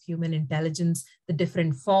aware of human intelligence, the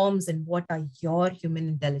different forms and what are your human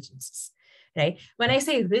intelligences, right? When I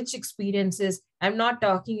say rich experiences, I'm not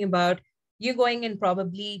talking about you going and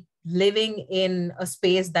probably living in a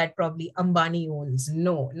space that probably Ambani owns.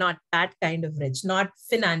 No, not that kind of rich, not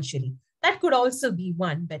financially. That could also be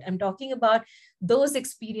one, but I'm talking about those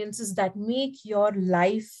experiences that make your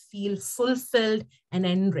life feel fulfilled and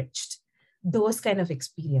enriched. Those kind of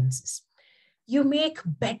experiences. You make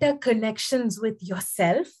better connections with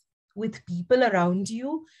yourself, with people around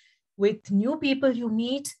you, with new people you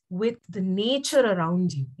meet, with the nature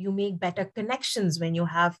around you. You make better connections when you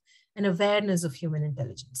have an awareness of human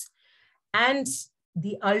intelligence. And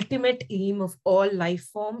the ultimate aim of all life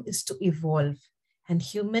form is to evolve. And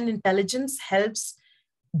human intelligence helps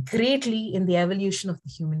greatly in the evolution of the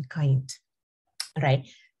humankind, right?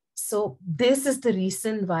 So this is the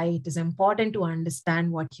reason why it is important to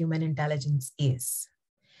understand what human intelligence is.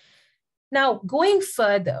 Now, going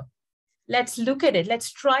further, let's look at it. Let's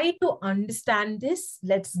try to understand this.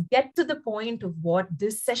 Let's get to the point of what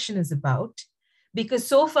this session is about, because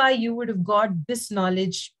so far you would have got this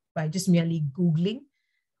knowledge by just merely Googling.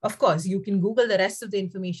 Of course, you can Google the rest of the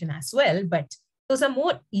information as well, but those are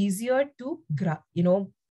more easier to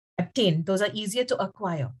obtain. Those are easier to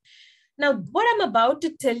acquire. Now, what I'm about to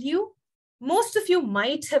tell you, most of you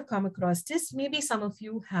might have come across this. Maybe some of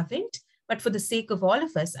you haven't, but for the sake of all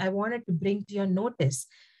of us, I wanted to bring to your notice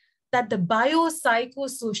that the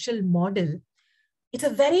biopsychosocial model, it's a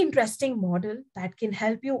very interesting model that can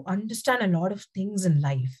help you understand a lot of things in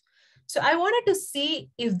life. So I wanted to see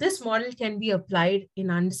if this model can be applied in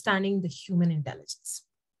understanding the human intelligence.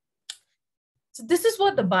 So this is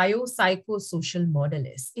what the biopsychosocial model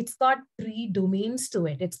is. It's got 3 domains to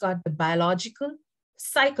it. It's got the biological,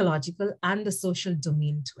 psychological, and the social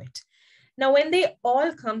domain to it. Now, when they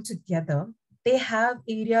all come together, they have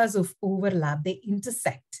areas of overlap, they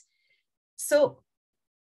intersect. So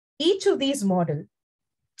each of these models,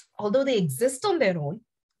 although they exist on their own,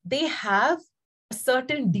 they have a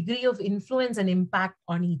certain degree of influence and impact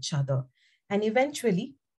on each other. And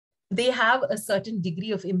eventually, they have a certain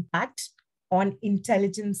degree of impact on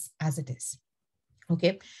intelligence as it is.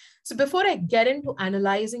 Okay, so before I get into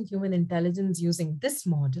analyzing human intelligence using this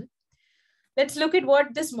model, let's look at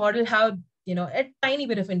what this model, how, a tiny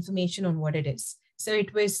bit of information on what it is. So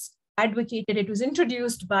it was advocated, it was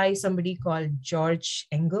introduced by somebody called George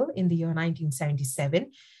Engel in the year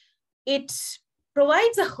 1977. It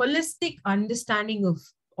provides a holistic understanding of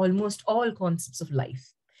almost all concepts of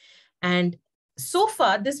life. And so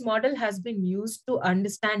far, this model has been used to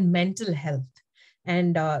understand mental health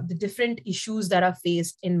and the different issues that are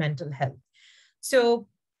faced in mental health. So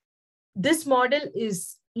this model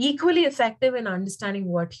is equally effective in understanding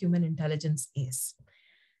what human intelligence is.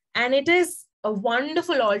 And it is a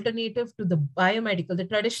wonderful alternative to the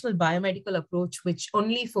traditional biomedical approach, which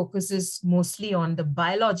only focuses mostly on the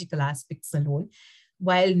biological aspects alone,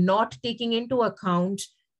 while not taking into account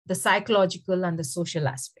the psychological and the social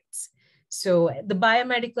aspects. So the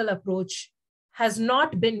biomedical approach has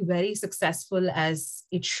not been very successful as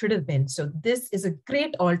it should have been. So this is a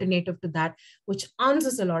great alternative to that, which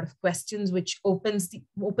answers a lot of questions, which opens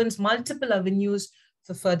multiple avenues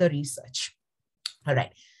for further research. All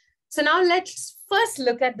right. So now let's first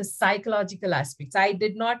look at the psychological aspects. I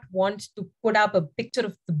did not want to put up a picture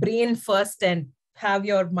of the brain first and have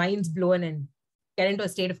your minds blown and get into a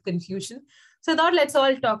state of confusion. So I thought let's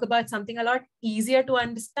all talk about something a lot easier to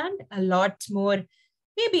understand, a lot more,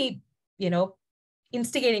 maybe,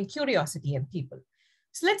 instigating curiosity in people.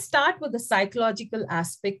 So let's start with the psychological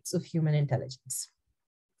aspects of human intelligence.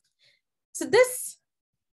 So this,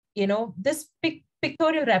 this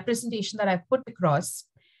pictorial representation that I've put across,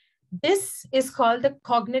 this is called the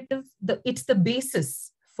cognitive, it's the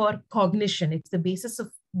basis for cognition. It's the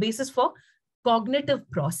basis for cognitive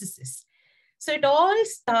processes. So it all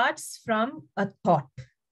starts from a thought.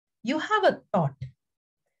 You have a thought,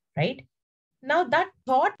 right? Now that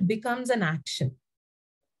thought becomes an action.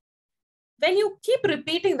 When you keep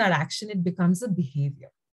repeating that action, it becomes a behavior.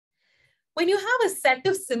 When you have a set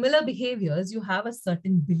of similar behaviors, you have a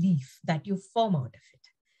certain belief that you form out of it.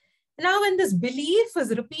 Now, when this belief is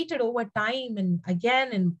repeated over time and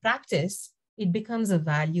again in practice, it becomes a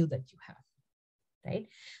value that you have, right?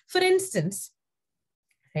 For instance,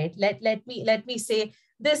 right, let me say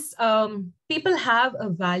this, people have a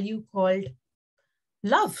value called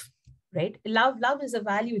love, right? Love is a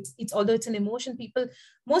value. It's although it's an emotion,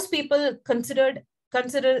 most people consider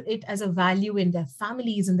it as a value in their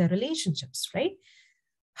families and their relationships, right?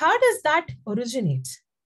 How does that originate?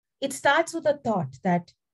 It starts with a thought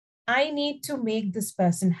that I need to make this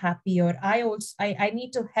person happy, or I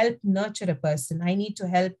need to help nurture a person. I need to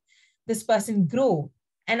help this person grow.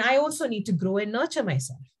 And I also need to grow and nurture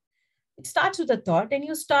myself. It starts with a thought, and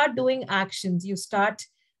you start doing actions. You start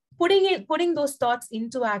putting those thoughts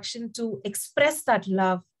into action to express that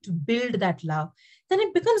love, to build that love. Then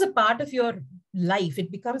it becomes a part of your life.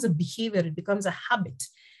 It becomes a behavior. It becomes a habit.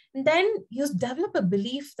 And then you develop a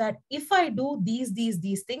belief that if I do these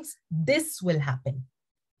things, this will happen.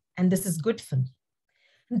 And this is good for me.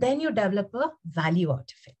 And then you develop a value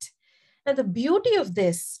out of it. Now, the beauty of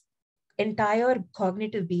this entire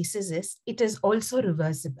cognitive basis is it is also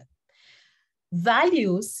reversible.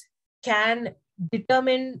 Values can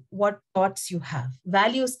determine what thoughts you have.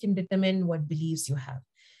 Values can determine what beliefs you have.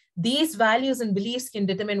 These values and beliefs can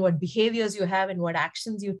determine what behaviors you have and what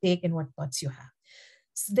actions you take and what thoughts you have.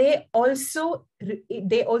 So they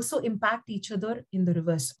also impact each other in the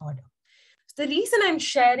reverse order. So the reason I'm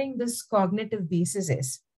sharing this cognitive basis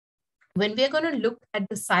is when we're going to look at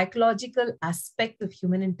the psychological aspect of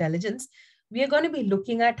human intelligence, we are going to be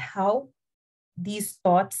looking at how these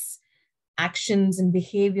thoughts, actions and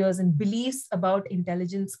behaviors and beliefs about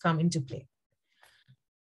intelligence come into play.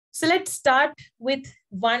 So let's start with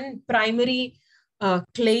one primary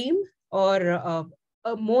claim or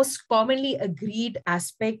a most commonly agreed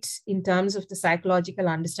aspect in terms of the psychological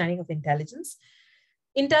understanding of intelligence.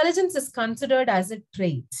 Intelligence is considered as a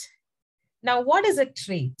trait. Now, what is a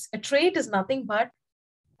trait? A trait is nothing but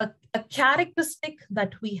a characteristic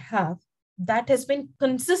that we have that has been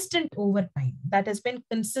consistent over time, that has been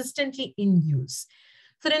consistently in use.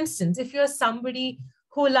 For instance, if you're somebody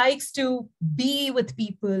who likes to be with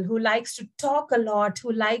people, who likes to talk a lot,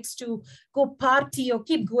 who likes to go party or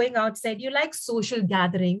keep going outside, you like social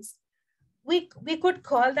gatherings, we could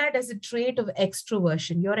call that as a trait of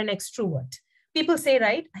extroversion. You're an extrovert. People say,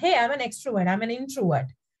 right, hey, I'm an extrovert, I'm an introvert,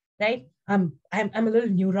 right? I'm a little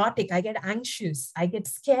neurotic, I get anxious, I get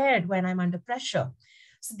scared when I'm under pressure.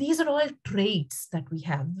 So these are all traits that we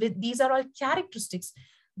have. These are all characteristics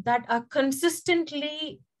that are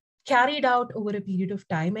consistently carried out over a period of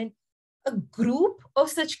time. And a group of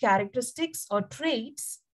such characteristics or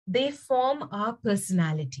traits, they form our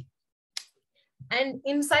personality. And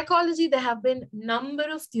in psychology, there have been a number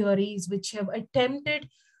of theories which have attempted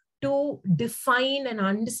to define and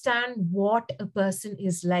understand what a person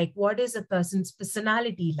is like, what is a person's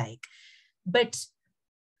personality like. But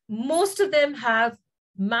most of them have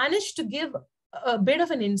managed to give a bit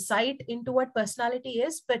of an insight into what personality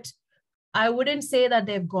is, but I wouldn't say that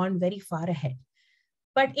they've gone very far ahead.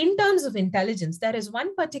 But in terms of intelligence, there is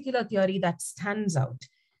one particular theory that stands out,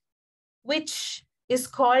 which is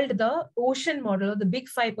called the ocean model or the big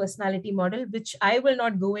five personality model, which I will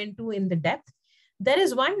not go into in the depth. There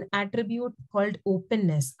is one attribute called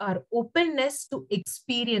openness, or openness to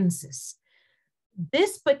experiences.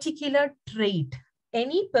 This particular trait,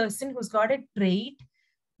 any person who's got a trait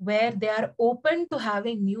where they are open to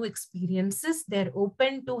having new experiences, they're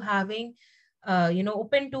open to having,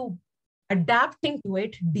 open to adapting to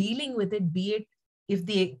it, dealing with it, be it if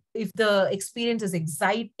the experience is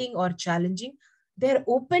exciting or challenging, their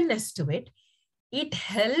openness to it, it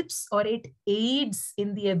helps or it aids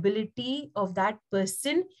in the ability of that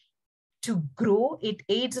person to grow. It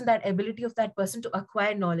aids in that ability of that person to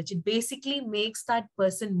acquire knowledge. It basically makes that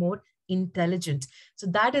person more intelligent. So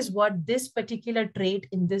that is what this particular trait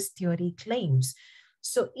in this theory claims.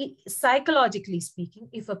 So psychologically speaking,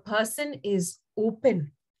 if a person is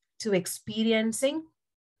open to experiencing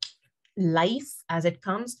life as it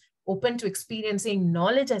comes, open to experiencing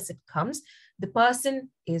knowledge as it comes, the person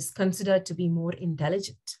is considered to be more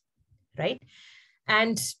intelligent, right?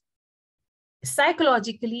 And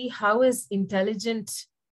psychologically, how is intelligent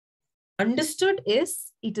understood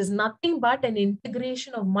is it is nothing but an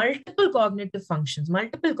integration of multiple cognitive functions,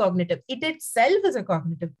 it itself is a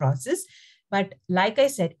cognitive process, but like I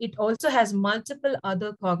said, it also has multiple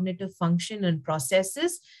other cognitive function and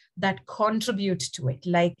processes that contribute to it,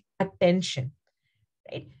 like attention,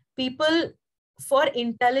 right? People, for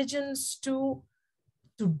intelligence to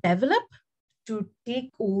develop, to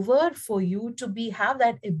take over, for you to have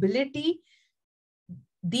that ability,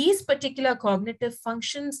 these particular cognitive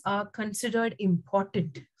functions are considered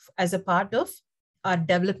important as a part of our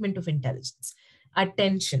development of intelligence.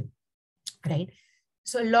 Attention, right?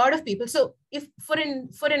 So a lot of people, so if for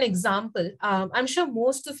an example, I'm sure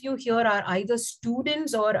most of you here are either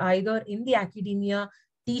students or either in the academia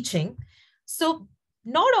teaching. So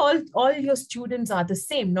not all your students are the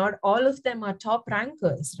same. Not all of them are top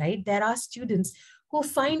rankers, right? There are students who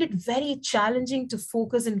find it very challenging to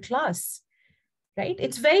focus in class, right?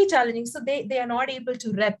 It's very challenging. So they are not able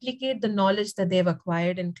to replicate the knowledge that they've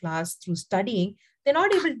acquired in class through studying. They're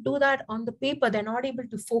not able to do that on the paper. They're not able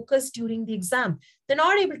to focus during the exam. They're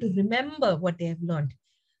not able to remember what they have learned.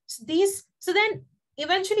 So then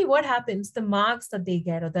eventually what happens, the marks that they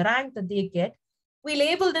get or the rank that they get, we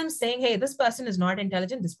label them saying, hey, this person is not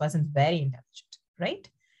intelligent, this person is very intelligent, right?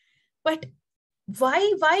 But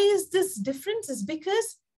why is this difference? Is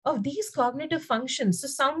because of these cognitive functions. So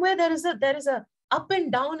somewhere there is a up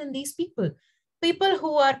and down in these people. People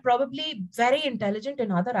who are probably very intelligent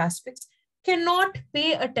in other aspects cannot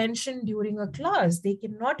pay attention during a class. They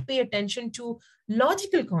cannot pay attention to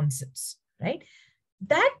logical concepts, right?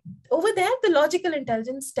 That over there, the logical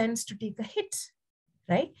intelligence tends to take a hit,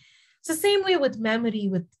 right? So same way with memory,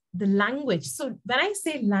 with the language. So when I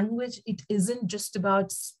say language, it isn't just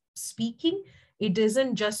about speaking. It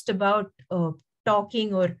isn't just about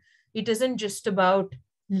talking, or it isn't just about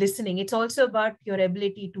listening. It's also about your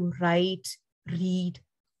ability to write, read,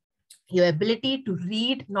 your ability to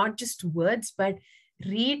read not just words, but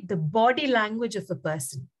read the body language of a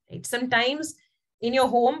person, right? Sometimes in your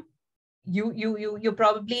home, you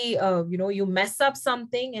probably, you mess up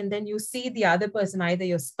something and then you see the other person, either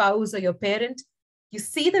your spouse or your parent, you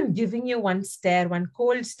see them giving you one stare, one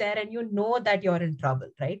cold stare, and you know that you're in trouble,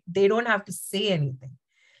 right? They don't have to say anything.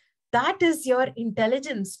 That is your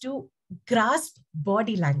intelligence to grasp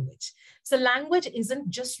body language. So language isn't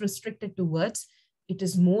just restricted to words. It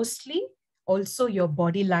is mostly also your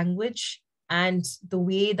body language and the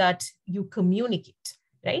way that you communicate,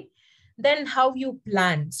 right? Then how you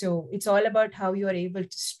plan. So it's all about how you are able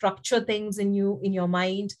to structure things in your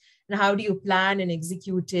mind, and how do you plan and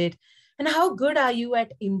execute it, and how good are you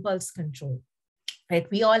at impulse control, right?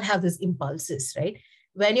 We all have these impulses, right?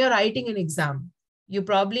 When you're writing an exam, you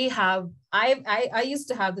probably have, I used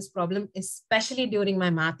to have this problem, especially during my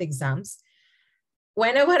math exams.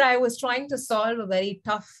 Whenever I was trying to solve a very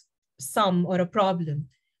tough sum or a problem,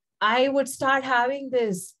 I would start having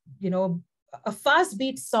this, a fast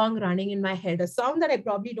beat song running in my head, a song that I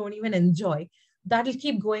probably don't even enjoy, that'll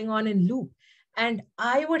keep going on in loop. And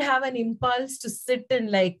I would have an impulse to sit and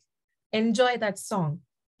like enjoy that song.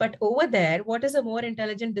 But over there, what is a more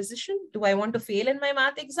intelligent decision? Do I want to fail in my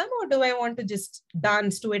math exam, or do I want to just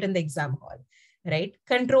dance to it in the exam hall, right?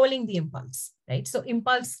 Controlling the impulse, right? So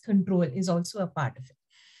impulse control is also a part of it.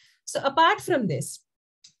 So apart from this,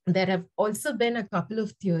 there have also been a couple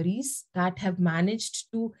of theories that have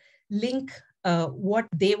managed to link what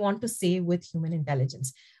they want to say with human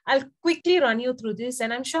intelligence. I'll quickly run you through this,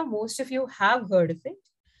 and I'm sure most of you have heard of it.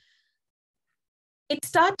 It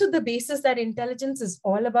starts with the basis that intelligence is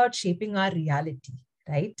all about shaping our reality,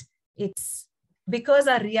 right? It's because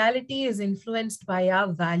our reality is influenced by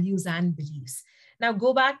our values and beliefs. Now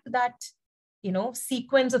go back to that,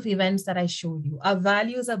 sequence of events that I showed you. Our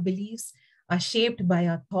values, our beliefs are shaped by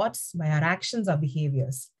our thoughts, by our actions, our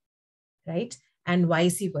behaviors, right? And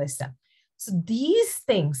vice versa. So these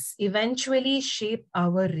things eventually shape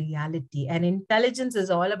our reality, and intelligence is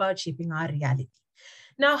all about shaping our reality.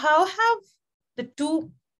 Now, how have the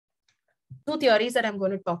two theories that I'm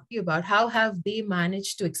going to talk to you about, how have they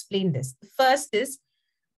managed to explain this? The first is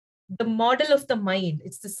the model of the mind.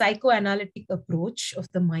 It's the psychoanalytic approach of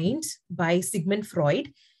the mind by Sigmund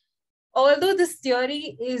Freud. Although this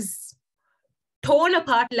theory is torn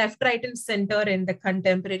apart left, right, and center in the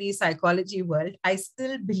contemporary psychology world, I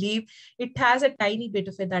still believe it has a tiny bit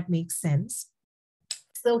of it that makes sense.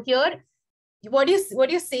 So here, what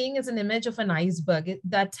you're seeing is an image of an iceberg.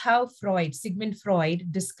 That's how Sigmund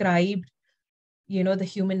Freud described, the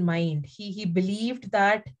human mind. He believed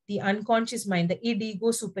that the unconscious mind, the id,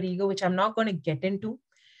 ego, superego, which I'm not going to get into,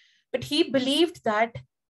 but he believed that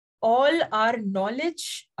all our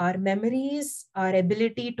knowledge, our memories, our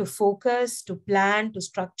ability to focus, to plan, to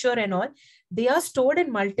structure and all, they are stored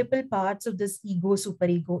in multiple parts of this ego,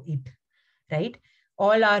 superego, id, right?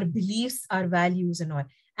 All our beliefs, our values and all.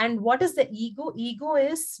 And what is the ego? Ego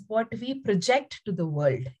is what we project to the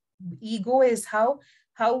world. Ego is how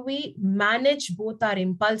we manage both our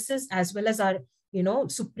impulses as well as our,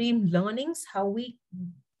 supreme learnings, how we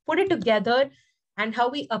put it together and how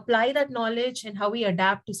we apply that knowledge and how we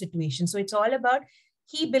adapt to situations. So it's all about,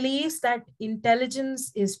 he believes that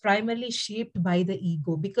intelligence is primarily shaped by the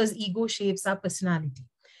ego, because ego shapes our personality,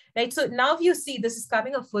 right? So now you see this is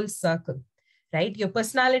coming a full circle, right? Your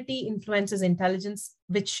personality influences intelligence,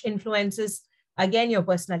 which influences again your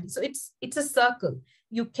personality. So it's a circle.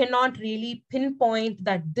 You cannot really pinpoint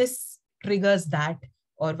that this triggers that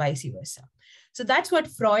or vice versa. So that's what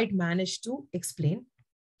Freud managed to explain.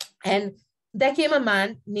 And there came a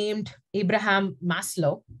man named Abraham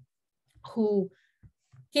Maslow, who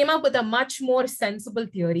came up with a much more sensible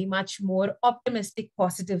theory, much more optimistic,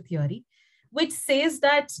 positive theory, which says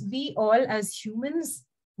that we all as humans,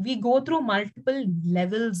 we go through multiple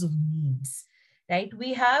levels of needs, right?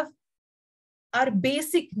 We have our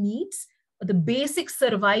basic needs. The basic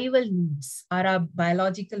survival needs are our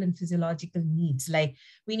biological and physiological needs. Like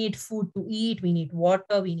we need food to eat, we need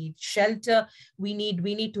water, we need shelter, we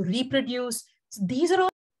need to reproduce. So these are all.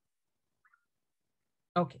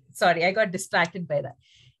 Okay, sorry, I got distracted by that.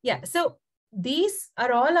 Yeah, so these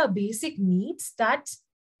are all our basic needs that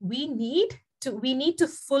we need to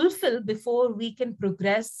fulfill before we can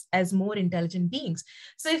progress as more intelligent beings.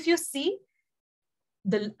 So if you see,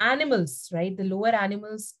 the animals, right, the lower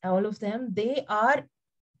animals, all of them, they are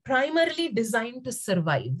primarily designed to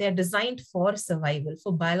survive. They're designed for survival,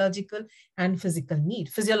 for biological and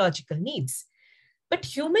physiological needs. But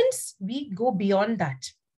humans, we go beyond that.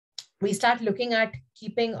 We start looking at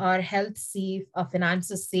keeping our health safe, our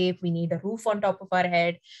finances safe. We need a roof on top of our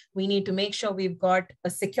head. We need to make sure we've got a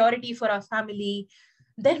security for our family.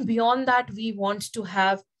 Then beyond that, we want to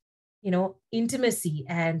have intimacy,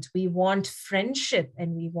 and we want friendship,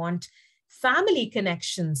 and we want family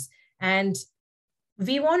connections, and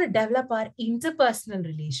we want to develop our interpersonal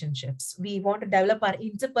relationships. We want to develop our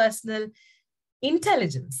interpersonal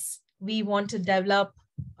intelligence. We want to develop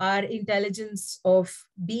our intelligence of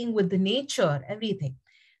being with the nature, everything.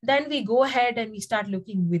 Then we go ahead and we start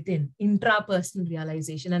looking within, intrapersonal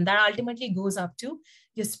realization. And that ultimately goes up to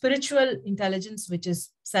your spiritual intelligence, which is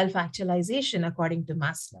self-actualization according to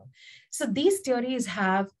Maslow. So these theories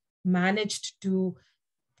have managed to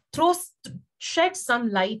shed some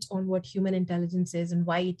light on what human intelligence is and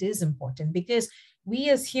why it is important, because we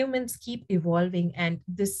as humans keep evolving, and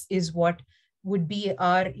this is what would be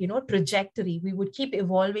our trajectory. We would keep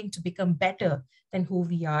evolving to become better than who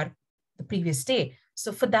we are the previous day.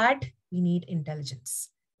 So for that, we need intelligence.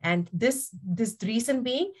 And this reason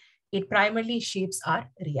being, it primarily shapes our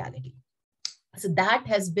reality. So that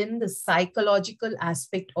has been the psychological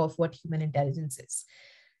aspect of what human intelligence is.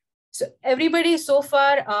 So everybody so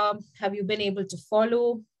far, have you been able to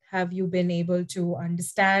follow? Have you been able to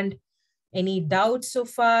understand? Any doubts so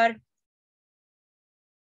far?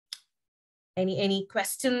 Any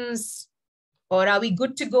questions? Or are we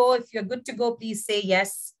good to go? If you're good to go, please say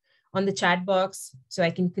yes on the chat box so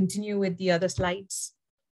I can continue with the other slides.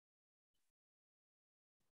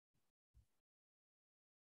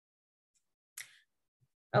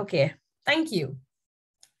 Okay, thank you.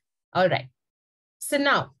 All right. So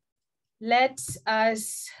now let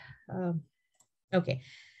us,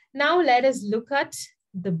 now let us look at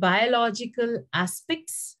the biological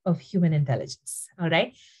aspects of human intelligence. All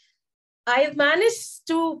right. I've managed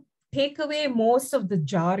to take away most of the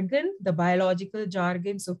jargon, the biological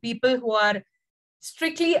jargon. So people who are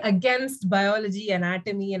strictly against biology,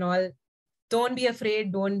 anatomy and all, don't be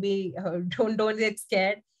afraid, don't get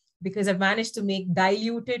scared, because I've managed to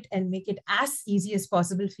dilute it and make it as easy as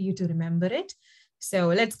possible for you to remember it. So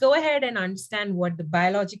let's go ahead and understand what the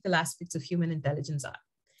biological aspects of human intelligence are.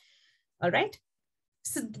 All right.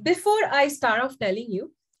 So before I start off telling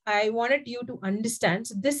you, I wanted you to understand.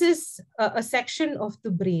 So this is a section of the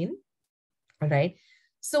brain. All right.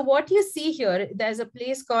 So what you see here, there's a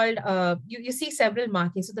place called, you see several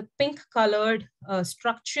markings. So the pink colored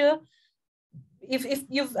structure, if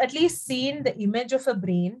you've at least seen the image of a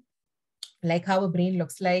brain, like how a brain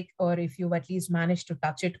looks like, or if you've at least managed to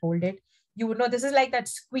touch it, hold it, you would know this is like that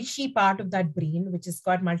squishy part of that brain, which has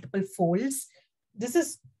got multiple folds. This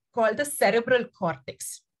is called the cerebral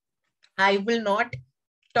cortex. I will not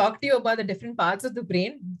talk to you about the different parts of the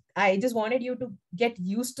brain. I just wanted you to get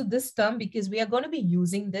used to this term because we are going to be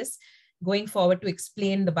using this going forward to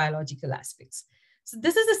explain the biological aspects. So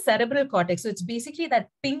this is the cerebral cortex. So it's basically that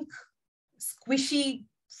pink, squishy,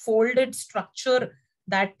 folded structure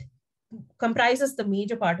that comprises the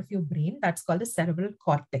major part of your brain. That's called the cerebral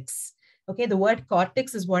cortex. Okay, the word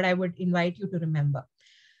cortex is what I would invite you to remember.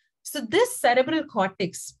 So this cerebral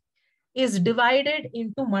cortex is divided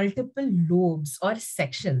into multiple lobes or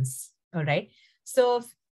sections. All right. So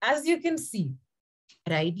as you can see,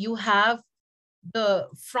 right, you have the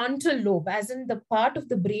frontal lobe, as in the part of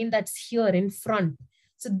the brain that's here in front.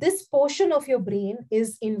 So this portion of your brain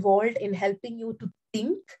is involved in helping you to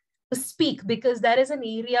think, to speak, because there is an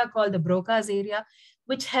area called the Broca's area,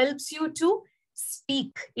 which helps you to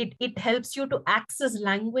speak. It helps you to access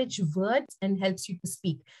language, words, and helps you to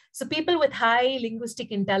speak. So people with high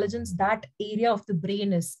linguistic intelligence, that area of the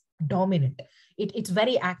brain is dominant. It's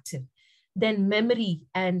very active. Then memory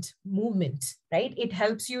and movement, right? It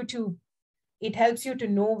helps you to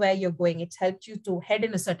know where you're going. It helps you to head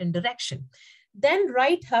in a certain direction. Then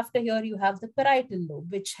right after here, you have the parietal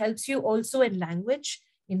lobe, which helps you also in language,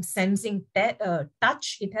 in sensing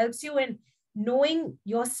touch. It helps you in knowing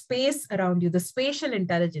your space around you, the spatial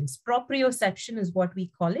intelligence. Proprioception is what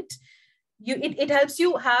we call it. It helps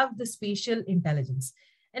you have the spatial intelligence.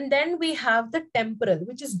 And then we have the temporal,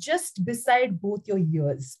 which is just beside both your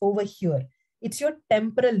ears over here. It's your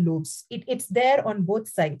temporal lobes. It's there on both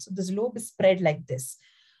sides. So this lobe is spread like this.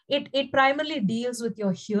 It primarily deals with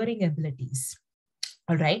your hearing abilities.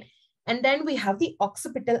 All right. And then we have the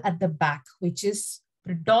occipital at the back, which is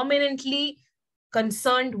predominantly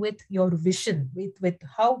concerned with your vision, with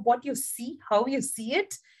what you see, how you see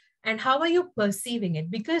it, and how are you perceiving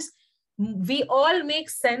it? Because we all make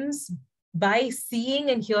sense by seeing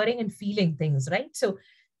and hearing and feeling things, right? So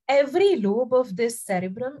every lobe of this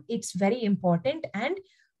cerebrum, it's very important. And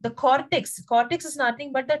the cortex is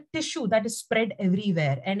nothing but the tissue that is spread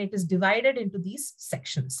everywhere, and it is divided into these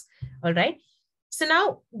sections. All right. So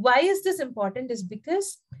now, why is this important? Is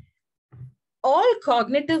because all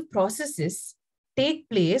cognitive processes take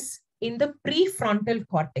place in the prefrontal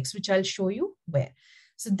cortex, which I'll show you where.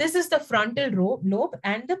 So this is the frontal lobe,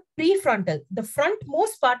 and the prefrontal, the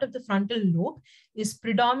frontmost part of the frontal lobe, is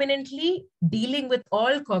predominantly dealing with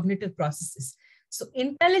all cognitive processes. So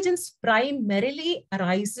intelligence primarily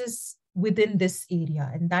arises within this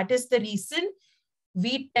area. And that is the reason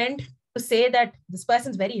we tend to say that this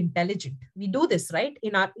person's very intelligent. We do this, right?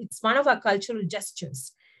 It's one of our cultural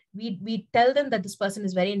gestures. We tell them that this person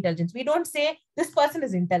is very intelligent. We don't say this person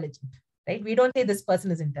is intelligent, right? We don't say this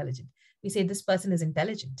person is intelligent. We say this person is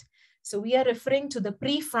intelligent. So we are referring to the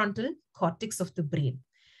prefrontal cortex of the brain.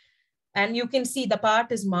 And you can see the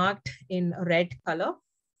part is marked in red color.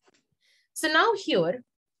 So now here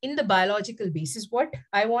in the biological basis, what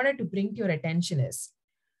I wanted to bring to your attention is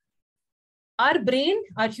our brain,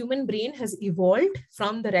 our human brain has evolved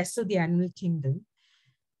from the rest of the animal kingdom.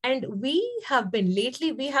 And we have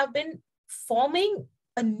been forming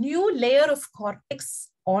a new layer of cortex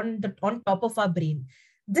on top of our brain.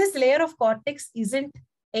 This layer of cortex isn't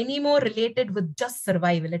anymore related with just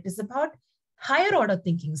survival. It is about higher order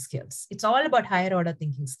thinking skills. It's all about higher order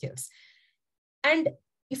thinking skills. And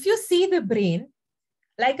if you see the brain,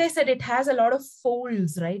 like I said, it has a lot of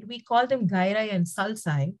folds, right? We call them gyri and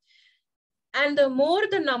sulci. And the more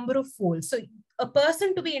the number of folds, so a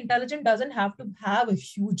person to be intelligent doesn't have to have a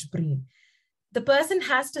huge brain. The person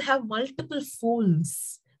has to have multiple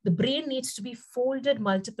folds. The brain needs to be folded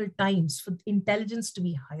multiple times for intelligence to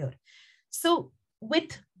be higher. So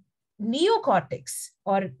with neocortex,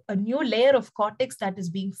 or a new layer of cortex that is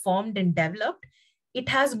being formed and developed, it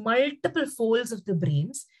has multiple folds of the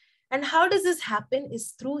brains. And how does this happen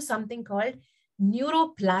is through something called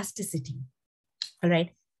neuroplasticity. All right.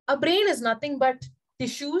 A brain is nothing but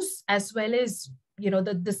tissues, as well as,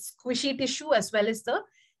 the squishy tissue, as well as the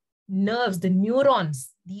nerves, the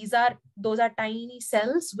neurons. Those are tiny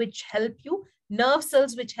cells which help you, nerve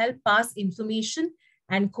cells which help pass information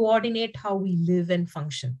and coordinate how we live and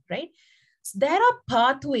function, right? So there are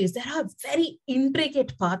pathways, there are very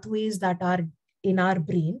intricate pathways that are in our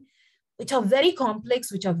brain, which are very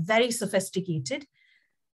complex, which are very sophisticated.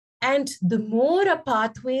 And the more a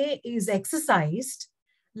pathway is exercised,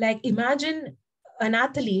 like imagine an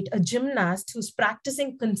athlete, a gymnast who's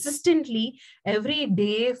practicing consistently every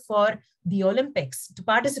day for the Olympics, to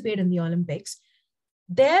participate in the Olympics,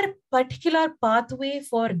 their particular pathway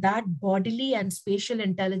for that bodily and spatial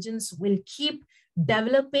intelligence will keep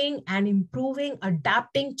developing and improving,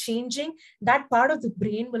 adapting, changing. That part of the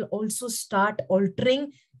brain will also start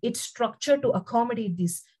altering its structure to accommodate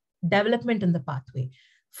this development in the pathway.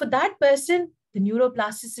 For that person, the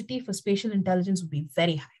neuroplasticity for spatial intelligence would be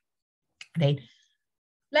very high, right?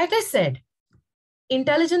 Like I said,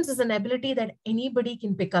 intelligence is an ability that anybody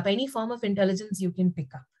can pick up. Any form of intelligence you can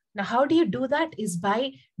pick up. Now, how do you do that? Is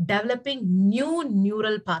by developing new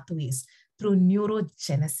neural pathways through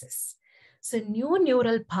neurogenesis. So new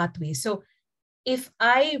neural pathways. So if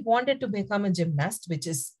I wanted to become a gymnast, which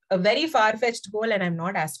is a very far-fetched goal and I'm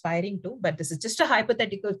not aspiring to, but this is just a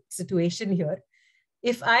hypothetical situation here.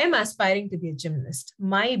 If I'm aspiring to be a gymnast,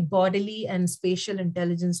 my bodily and spatial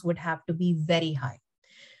intelligence would have to be very high.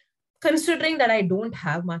 Considering that I don't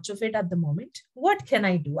have much of it at the moment, what can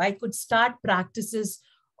I do? I could start practices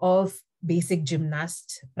of basic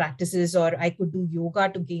gymnast practices, or I could do yoga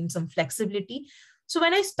to gain some flexibility. So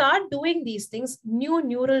when I start doing these things, new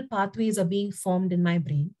neural pathways are being formed in my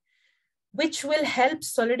brain, which will help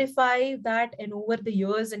solidify that. And over the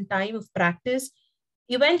years and time of practice,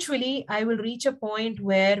 eventually I will reach a point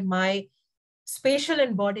where my spatial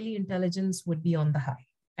and bodily intelligence would be on the high,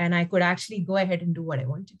 and I could actually go ahead and do what I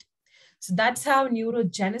want to do. So that's how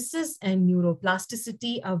neurogenesis and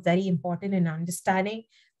neuroplasticity are very important in understanding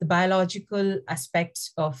the biological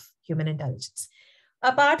aspects of human intelligence.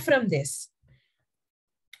 Apart from this,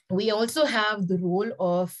 we also have the role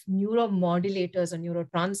of neuromodulators or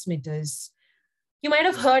neurotransmitters. You might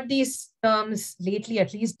have heard these terms lately,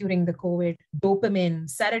 at least during the COVID: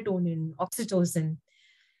 dopamine, serotonin, oxytocin.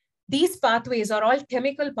 These pathways are all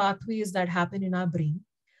chemical pathways that happen in our brain.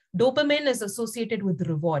 Dopamine is associated with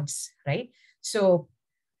rewards, right? So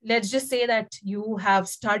let's just say that you have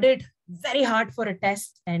studied very hard for a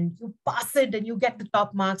test and you pass it and you get the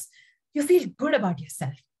top marks. You feel good about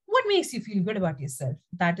yourself. What makes you feel good about yourself?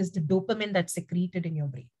 That is the dopamine that's secreted in your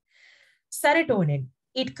brain. Serotonin,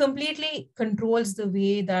 it completely controls the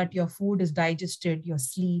way that your food is digested, your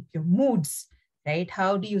sleep, your moods, right?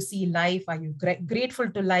 How do you see life? Are you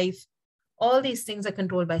grateful to life? All these things are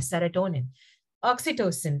controlled by serotonin.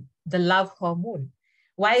 Oxytocin, the love hormone.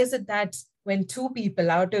 Why is it that when two people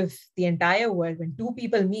out of the entire world, when two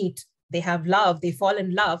people meet, they have love, they fall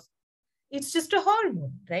in love? It's just a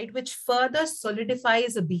hormone, right? Which further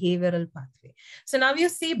solidifies a behavioral pathway. So now you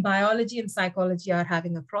see biology and psychology are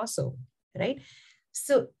having a crossover, right?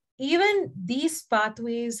 So even these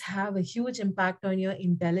pathways have a huge impact on your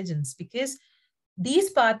intelligence, because these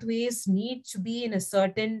pathways need to be in a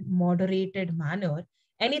certain moderated manner.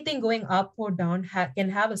 Anything going up or down can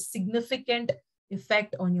have a significant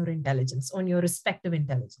effect on your intelligence, on your respective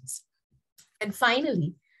intelligence. And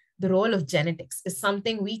finally, the role of genetics is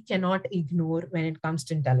something we cannot ignore when it comes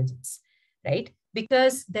to intelligence, right?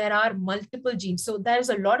 Because there are multiple genes. So there's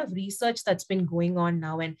a lot of research that's been going on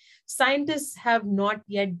now, and scientists have not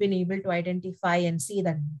yet been able to identify and say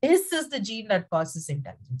that this is the gene that causes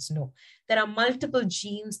intelligence. No, there are multiple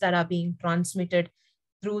genes that are being transmitted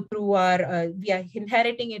through our, we are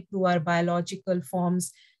inheriting it through our biological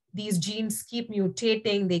forms. These genes keep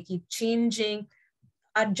mutating, they keep changing.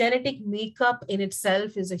 Our genetic makeup in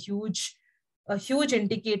itself is a huge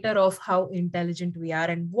indicator of how intelligent we are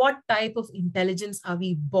and what type of intelligence are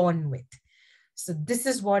we born with. So this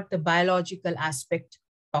is what the biological aspect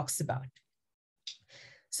talks about.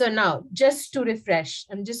 So now, just to refresh,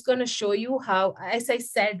 I'm just going to show you how, as I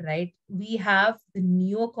said, right, we have the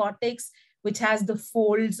neocortex, which has the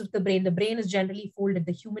folds of the brain. The brain is generally folded,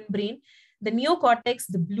 the human brain. The neocortex,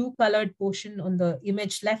 the blue colored portion on the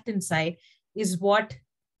image left-hand side, is what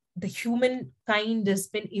the humankind has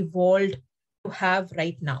been evolved to have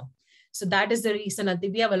right now. So that is the reason that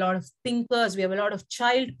we have a lot of thinkers, we have a lot of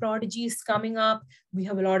child prodigies coming up, we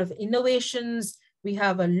have a lot of innovations, we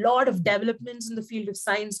have a lot of developments in the field of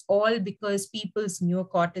science, all because people's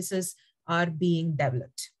neocortices are being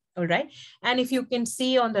developed. All right. And if you can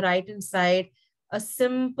see on the right-hand side, a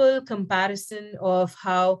simple comparison of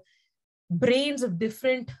how brains of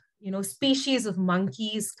different species of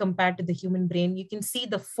monkeys compared to the human brain. You can see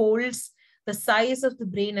the folds, the size of the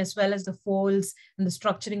brain, as well as the folds and the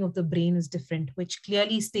structuring of the brain is different, which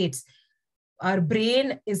clearly states our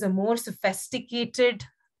brain is a more sophisticated,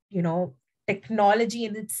 technology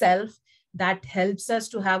in itself that helps us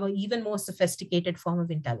to have an even more sophisticated form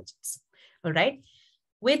of intelligence. All right.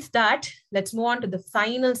 With that, let's move on to the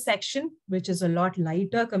final section, which is a lot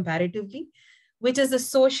lighter comparatively, which is the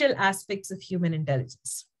social aspects of human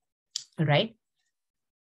intelligence. All right.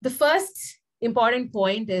 The first important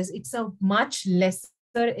point is it's a much lesser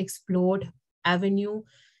explored avenue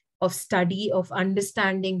of study, of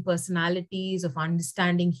understanding personalities, of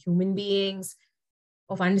understanding human beings,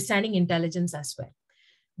 of understanding intelligence as well.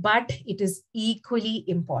 But it is equally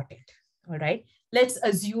important. All right. Let's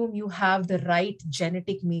assume you have the right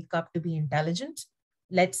genetic makeup to be intelligent.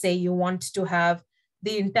 Let's say you want to have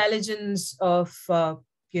the intelligence of,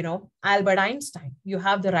 Albert Einstein. You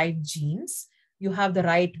have the right genes, you have the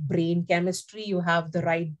right brain chemistry, you have the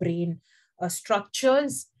right brain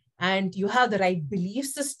structures, and you have the right belief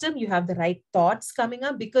system, you have the right thoughts coming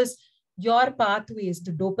up, because your pathways,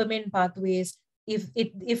 the dopamine pathways, if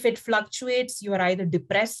it fluctuates, you are either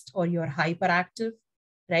depressed or you're hyperactive,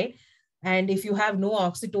 right? And if you have no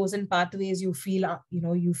oxytocin pathways, you feel,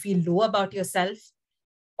 you feel low about yourself.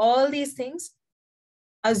 All these things,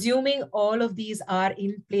 assuming all of these are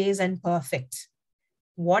in place and perfect,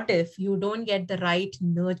 what if you don't get the right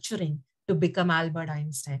nurturing to become Albert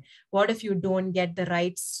Einstein? What if you don't get the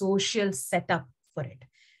right social setup for it,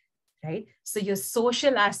 right? So your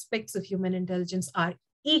social aspects of human intelligence are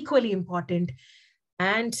equally important,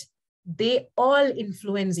 and they all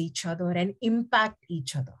influence each other and impact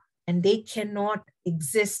each other, and they cannot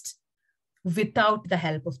exist without the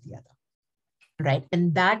help of the other. Right?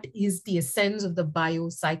 And that is the essence of the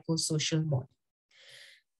biopsychosocial model.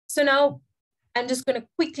 So now I'm just going to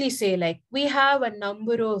quickly say, we have a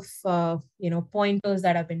number of, pointers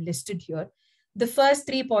that have been listed here. The first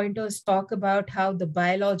 3 pointers talk about how the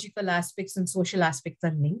biological aspects and social aspects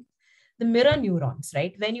are linked. The mirror neurons,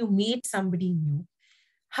 right? When you meet somebody new,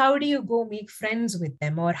 how do you go make friends with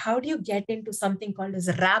them? Or how do you get into something called as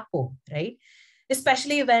rapport, right?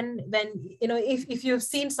 Especially when if you've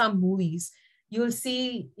seen some movies, you'll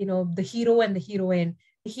see, the hero and the heroine.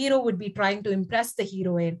 The hero would be trying to impress the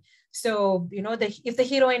heroine. So, if the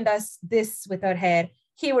heroine does this with her hair,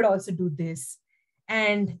 he would also do this.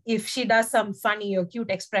 And if she does some funny or cute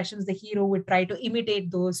expressions, the hero would try to imitate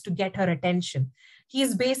those to get her attention.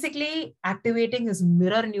 He's basically activating his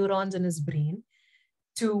mirror neurons in his brain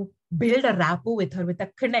to build a rapport with her, with a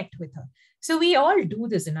connect with her. So we all do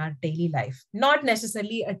this in our daily life, not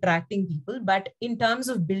necessarily attracting people, but in terms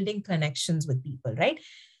of building connections with people, right?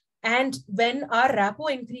 And when our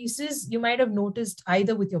rapport increases, you might have noticed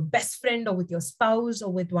either with your best friend or with your spouse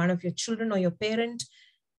or with one of your children or your parent,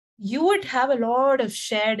 you would have a lot of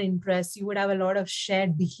shared interests. You would have a lot of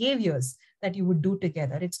shared behaviors that you would do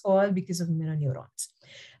together. It's all because of mirror neurons.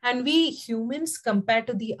 And we humans, compared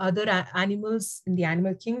to the other animals in the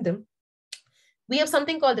animal kingdom, we have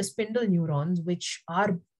something called the spindle neurons, which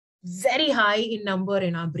are very high in number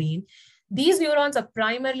in our brain. These neurons are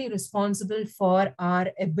primarily responsible for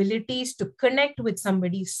our abilities to connect with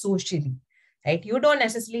somebody socially, right? You don't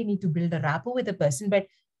necessarily need to build a rapport with a person, but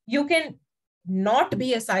you can not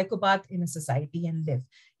be a psychopath in a society and live.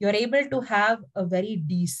 You're able to have a very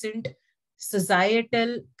decent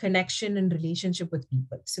societal connection and relationship with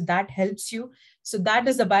people. So that helps you. So that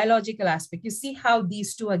is the biological aspect. You see how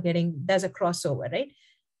these two are getting, there's a crossover, right?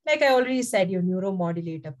 Like I already said, your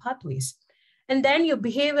neuromodulator pathways. And then your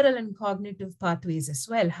behavioral and cognitive pathways as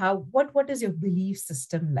well. What is your belief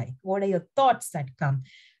system like? What are your thoughts that come?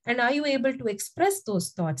 And are you able to express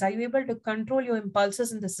those thoughts? Are you able to control your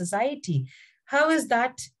impulses in the society? How is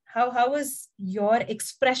that? How is your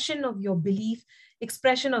expression of your belief,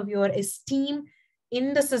 expression of your esteem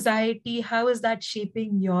in the society? How is that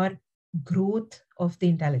shaping your growth of the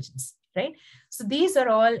intelligence, right? So these are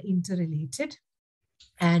all interrelated.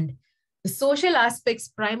 And the social aspects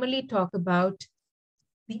primarily talk about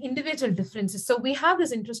the individual differences. So we have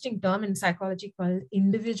this interesting term in psychology called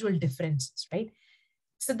individual differences, right?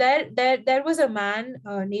 So there was a man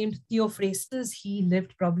named Theophrastus. He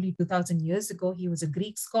lived probably 2000 years ago. He was a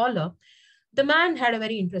Greek scholar. The man had a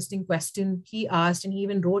very interesting question he asked, and he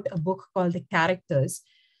even wrote a book called The Characters.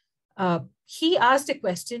 He asked a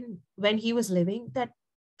question when he was living that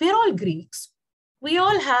we're all Greeks. We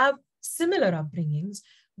all have similar upbringings.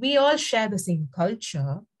 We all share the same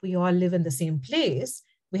culture. We all live in the same place.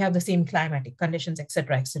 We have the same climatic conditions,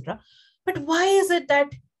 etc., etc. But why is it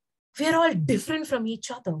that we're all different from each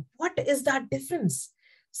other? What is that difference?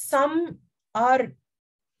 Some are,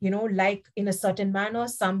 like in a certain manner,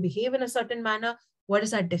 some behave in a certain manner. What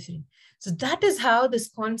is that different? So that is how this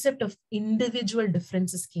concept of individual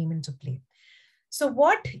differences came into play. So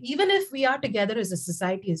even if we are together as a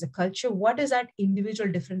society, as a culture, what is that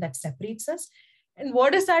individual difference that separates us? And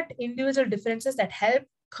what is that individual differences that help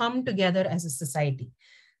come together as a society?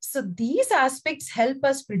 So these aspects help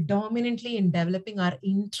us predominantly in developing our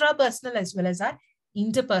intrapersonal as well as our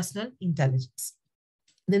interpersonal intelligence.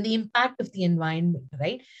 Then the impact of the environment,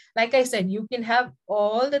 right? Like I said, you can have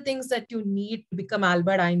all the things that you need to become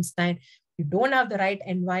Albert Einstein. You don't have the right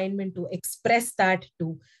environment to express that,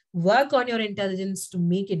 to work on your intelligence, to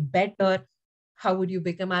make it better. How would you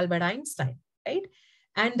become Albert Einstein, right?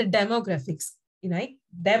 And the demographics,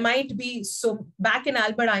 there might be, so back in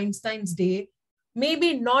Albert Einstein's day,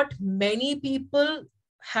 maybe not many people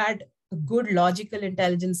had a good logical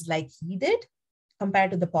intelligence like he did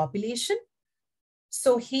compared to the population.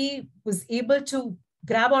 So he was able to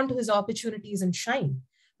grab onto his opportunities and shine.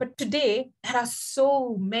 But today, there are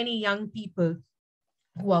so many young people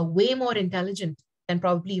who are way more intelligent than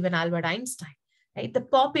probably even Albert Einstein, right? The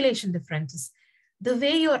population differences, the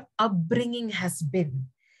way your upbringing has been.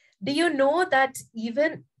 Do you know that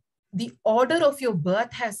even the order of your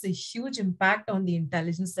birth has a huge impact on the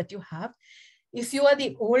intelligence that you have? If you are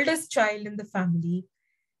the oldest child in the family,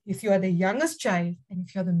 if you are the youngest child, and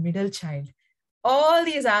if you're the middle child, all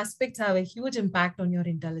these aspects have a huge impact on your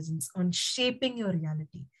intelligence, on shaping your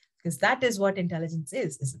reality, because that is what intelligence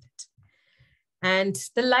is, isn't it? And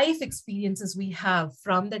the life experiences we have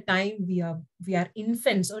from the time we are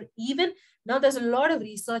infants, or even now there's a lot of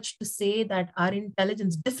research to say that our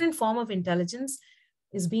intelligence, different form of intelligence,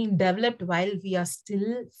 is being developed while we are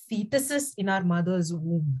still fetuses in our mother's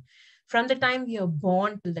womb. From the time we are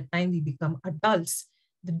born till the time we become adults,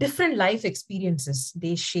 the different life experiences,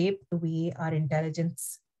 they shape the way our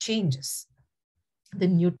intelligence changes. The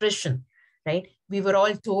nutrition, right? We were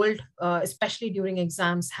all told, especially during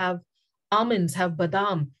exams, have almonds, have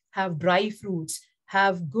badam, have dry fruits,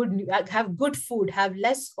 have good food, have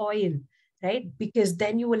less oil, right? Because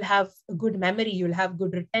then you will have a good memory, you'll have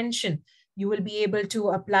good retention, you will be able to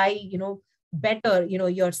apply, better,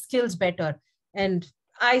 your skills better. And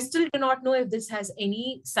I still do not know if this has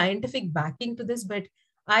any scientific backing to this, but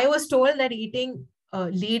I was told that eating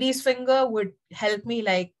lady's finger would help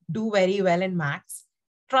me do very well in maths.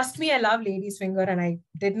 Trust me, I love lady's finger and I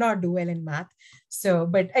did not do well in math. So,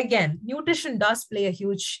 but again, nutrition does play a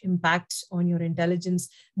huge impact on your intelligence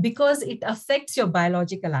because it affects your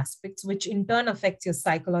biological aspects, which in turn affects your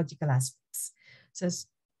psychological aspects. So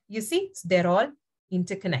you see, they're all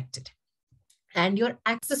interconnected. And your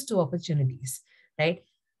access to opportunities, right?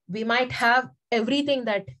 We might have everything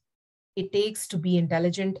that it takes to be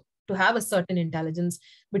intelligent, to have a certain intelligence,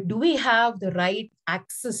 but do we have the right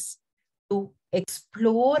access to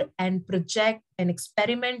explore and project and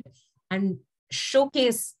experiment and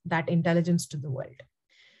showcase that intelligence to the world?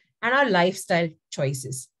 And our lifestyle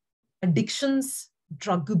choices, addictions,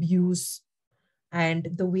 drug abuse, and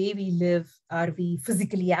the way we live. Are we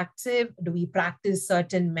physically active? Do we practice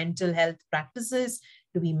certain mental health practices?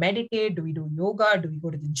 Do we meditate? Do we do yoga? Do we go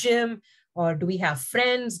to the gym? Or do we have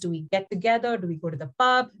friends? Do we get together? Do we go to the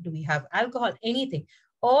pub? Do we have alcohol? Anything.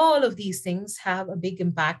 All of these things have a big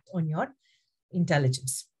impact on your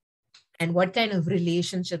intelligence. And what kind of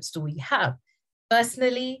relationships do we have,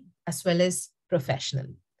 personally as well as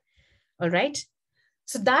professionally? All right.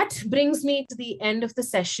 So that brings me to the end of the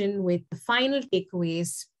session with the final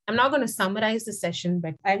takeaways. I'm not going to summarize the session,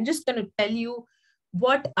 but I'm just going to tell you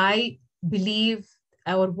what I believe,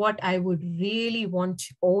 or what I would really want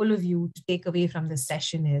all of you to take away from this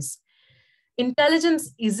session is: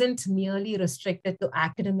 intelligence isn't merely restricted to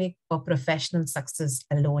academic or professional success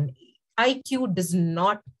alone. IQ does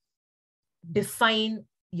not define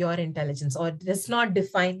your intelligence, or does not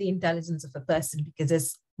define the intelligence of a person, because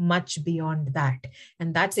it's much beyond that.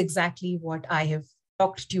 And that's exactly what I have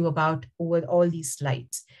talked to you about over all these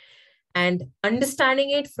slides. And understanding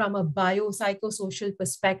it from a biopsychosocial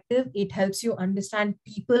perspective, it helps you understand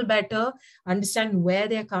people better, understand where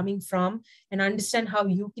they're coming from, and understand how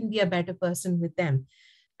you can be a better person with them.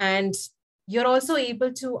 And you're also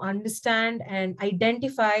able to understand and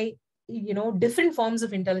identify, different forms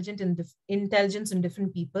of intelligence in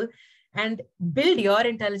different people, and build your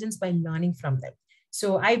intelligence by learning from them.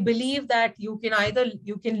 So I believe that you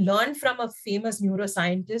can learn from a famous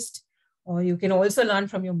neuroscientist, or you can also learn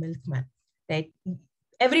from your milkman. Right?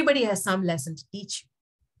 Everybody has some lesson to teach you.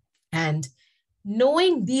 And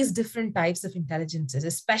knowing these different types of intelligences,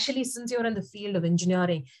 especially since you're in the field of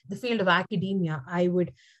engineering, the field of academia, I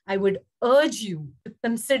would urge you to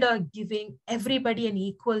consider giving everybody an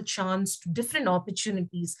equal chance to different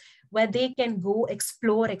opportunities where they can go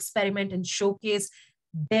explore, experiment, and showcase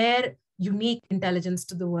their unique intelligence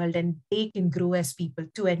to the world, and they can grow as people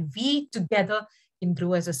too. And we together can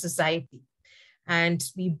grow as a society. And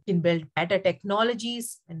we can build better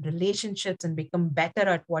technologies and relationships and become better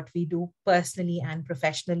at what we do personally and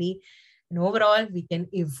professionally. And overall, we can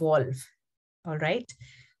evolve. All right.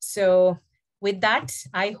 So with that,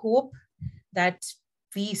 I hope that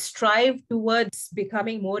we strive towards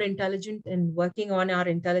becoming more intelligent and working on our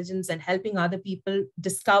intelligence and helping other people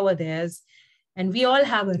discover theirs. And we all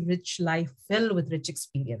have a rich life filled with rich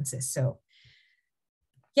experiences. So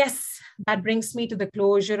yes, that brings me to the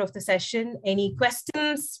closure of the session. Any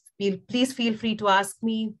questions? Please feel free to ask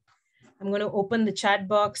me. I'm going to open the chat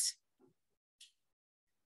box.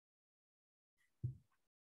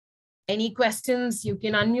 Any questions? You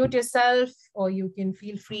can unmute yourself, or you can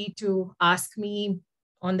feel free to ask me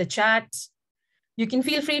on the chat. You can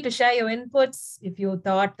feel free to share your inputs if you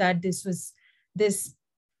thought that this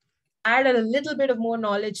added a little bit of more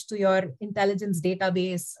knowledge to your intelligence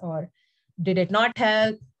database, or did it not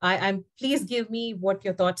help? Please give me what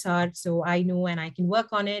your thoughts are, so I know and I can work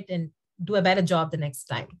on it and do a better job the next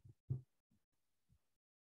time.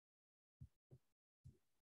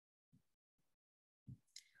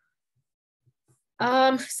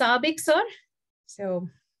 Sabik, sir. So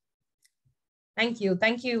thank you,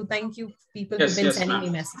 people who've been sending me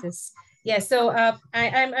messages. Yeah, so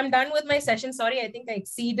I'm done with my session. Sorry, I think I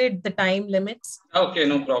exceeded the time limits. Okay,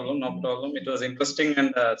 no problem, no problem. It was interesting,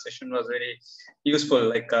 and the session was very useful,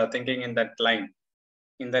 like thinking in that line.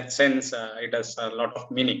 In that sense, it has a lot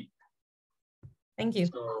of meaning. Thank you.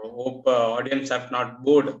 So hope audience have not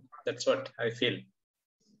bored. That's what I feel.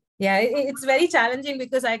 Yeah, it's very challenging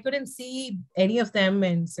because I couldn't see any of them.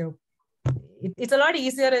 And so it's a lot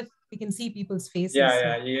easier if we can see people's faces.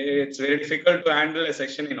 Yeah, it's very difficult to handle a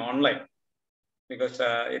section in online, because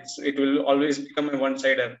it will always become a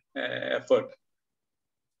one-sided effort.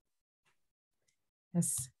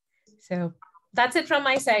 Yes. So that's it from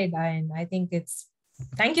my side. And I think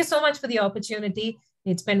thank you so much for the opportunity.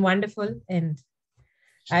 It's been wonderful. And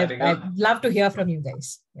I'd love to hear from you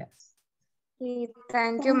guys. Yes.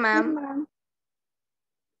 Thank you, ma'am.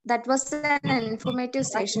 That was an informative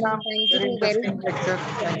session. Thank you very much.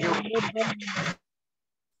 Thank you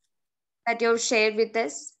that you've shared with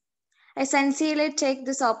us. I sincerely take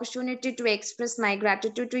this opportunity to express my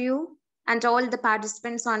gratitude to you and all the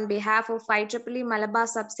participants on behalf of IEEE Malabar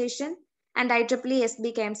Subsection and IEEE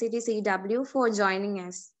SB KMCT CW for joining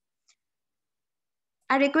us.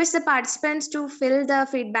 I request the participants to fill the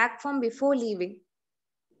feedback form before leaving.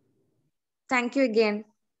 Thank you again.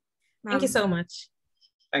 Thank you so much.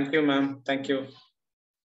 Thank you, ma'am. Thank you.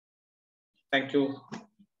 Thank you.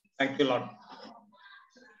 Thank you a lot.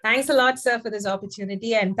 Thanks a lot, sir, for this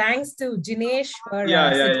opportunity. And thanks to Jinesh for...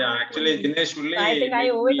 Yeah. Actually, Jinesh really... I think I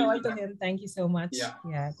owe it all to him. Thank you so much.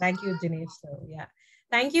 Yeah. Thank you, Jinesh. So, yeah.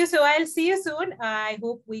 Thank you. So I'll see you soon. I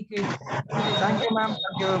hope we could... Thank you, ma'am.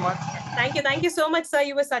 Thank you very much. Thank you so much, sir.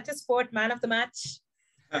 You were such a sport, man of the match.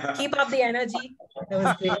 Keep up the energy. That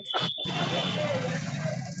was great.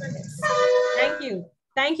 Yes.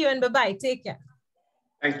 Thank you, and bye-bye. Take care.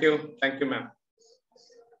 Thank you, ma'am.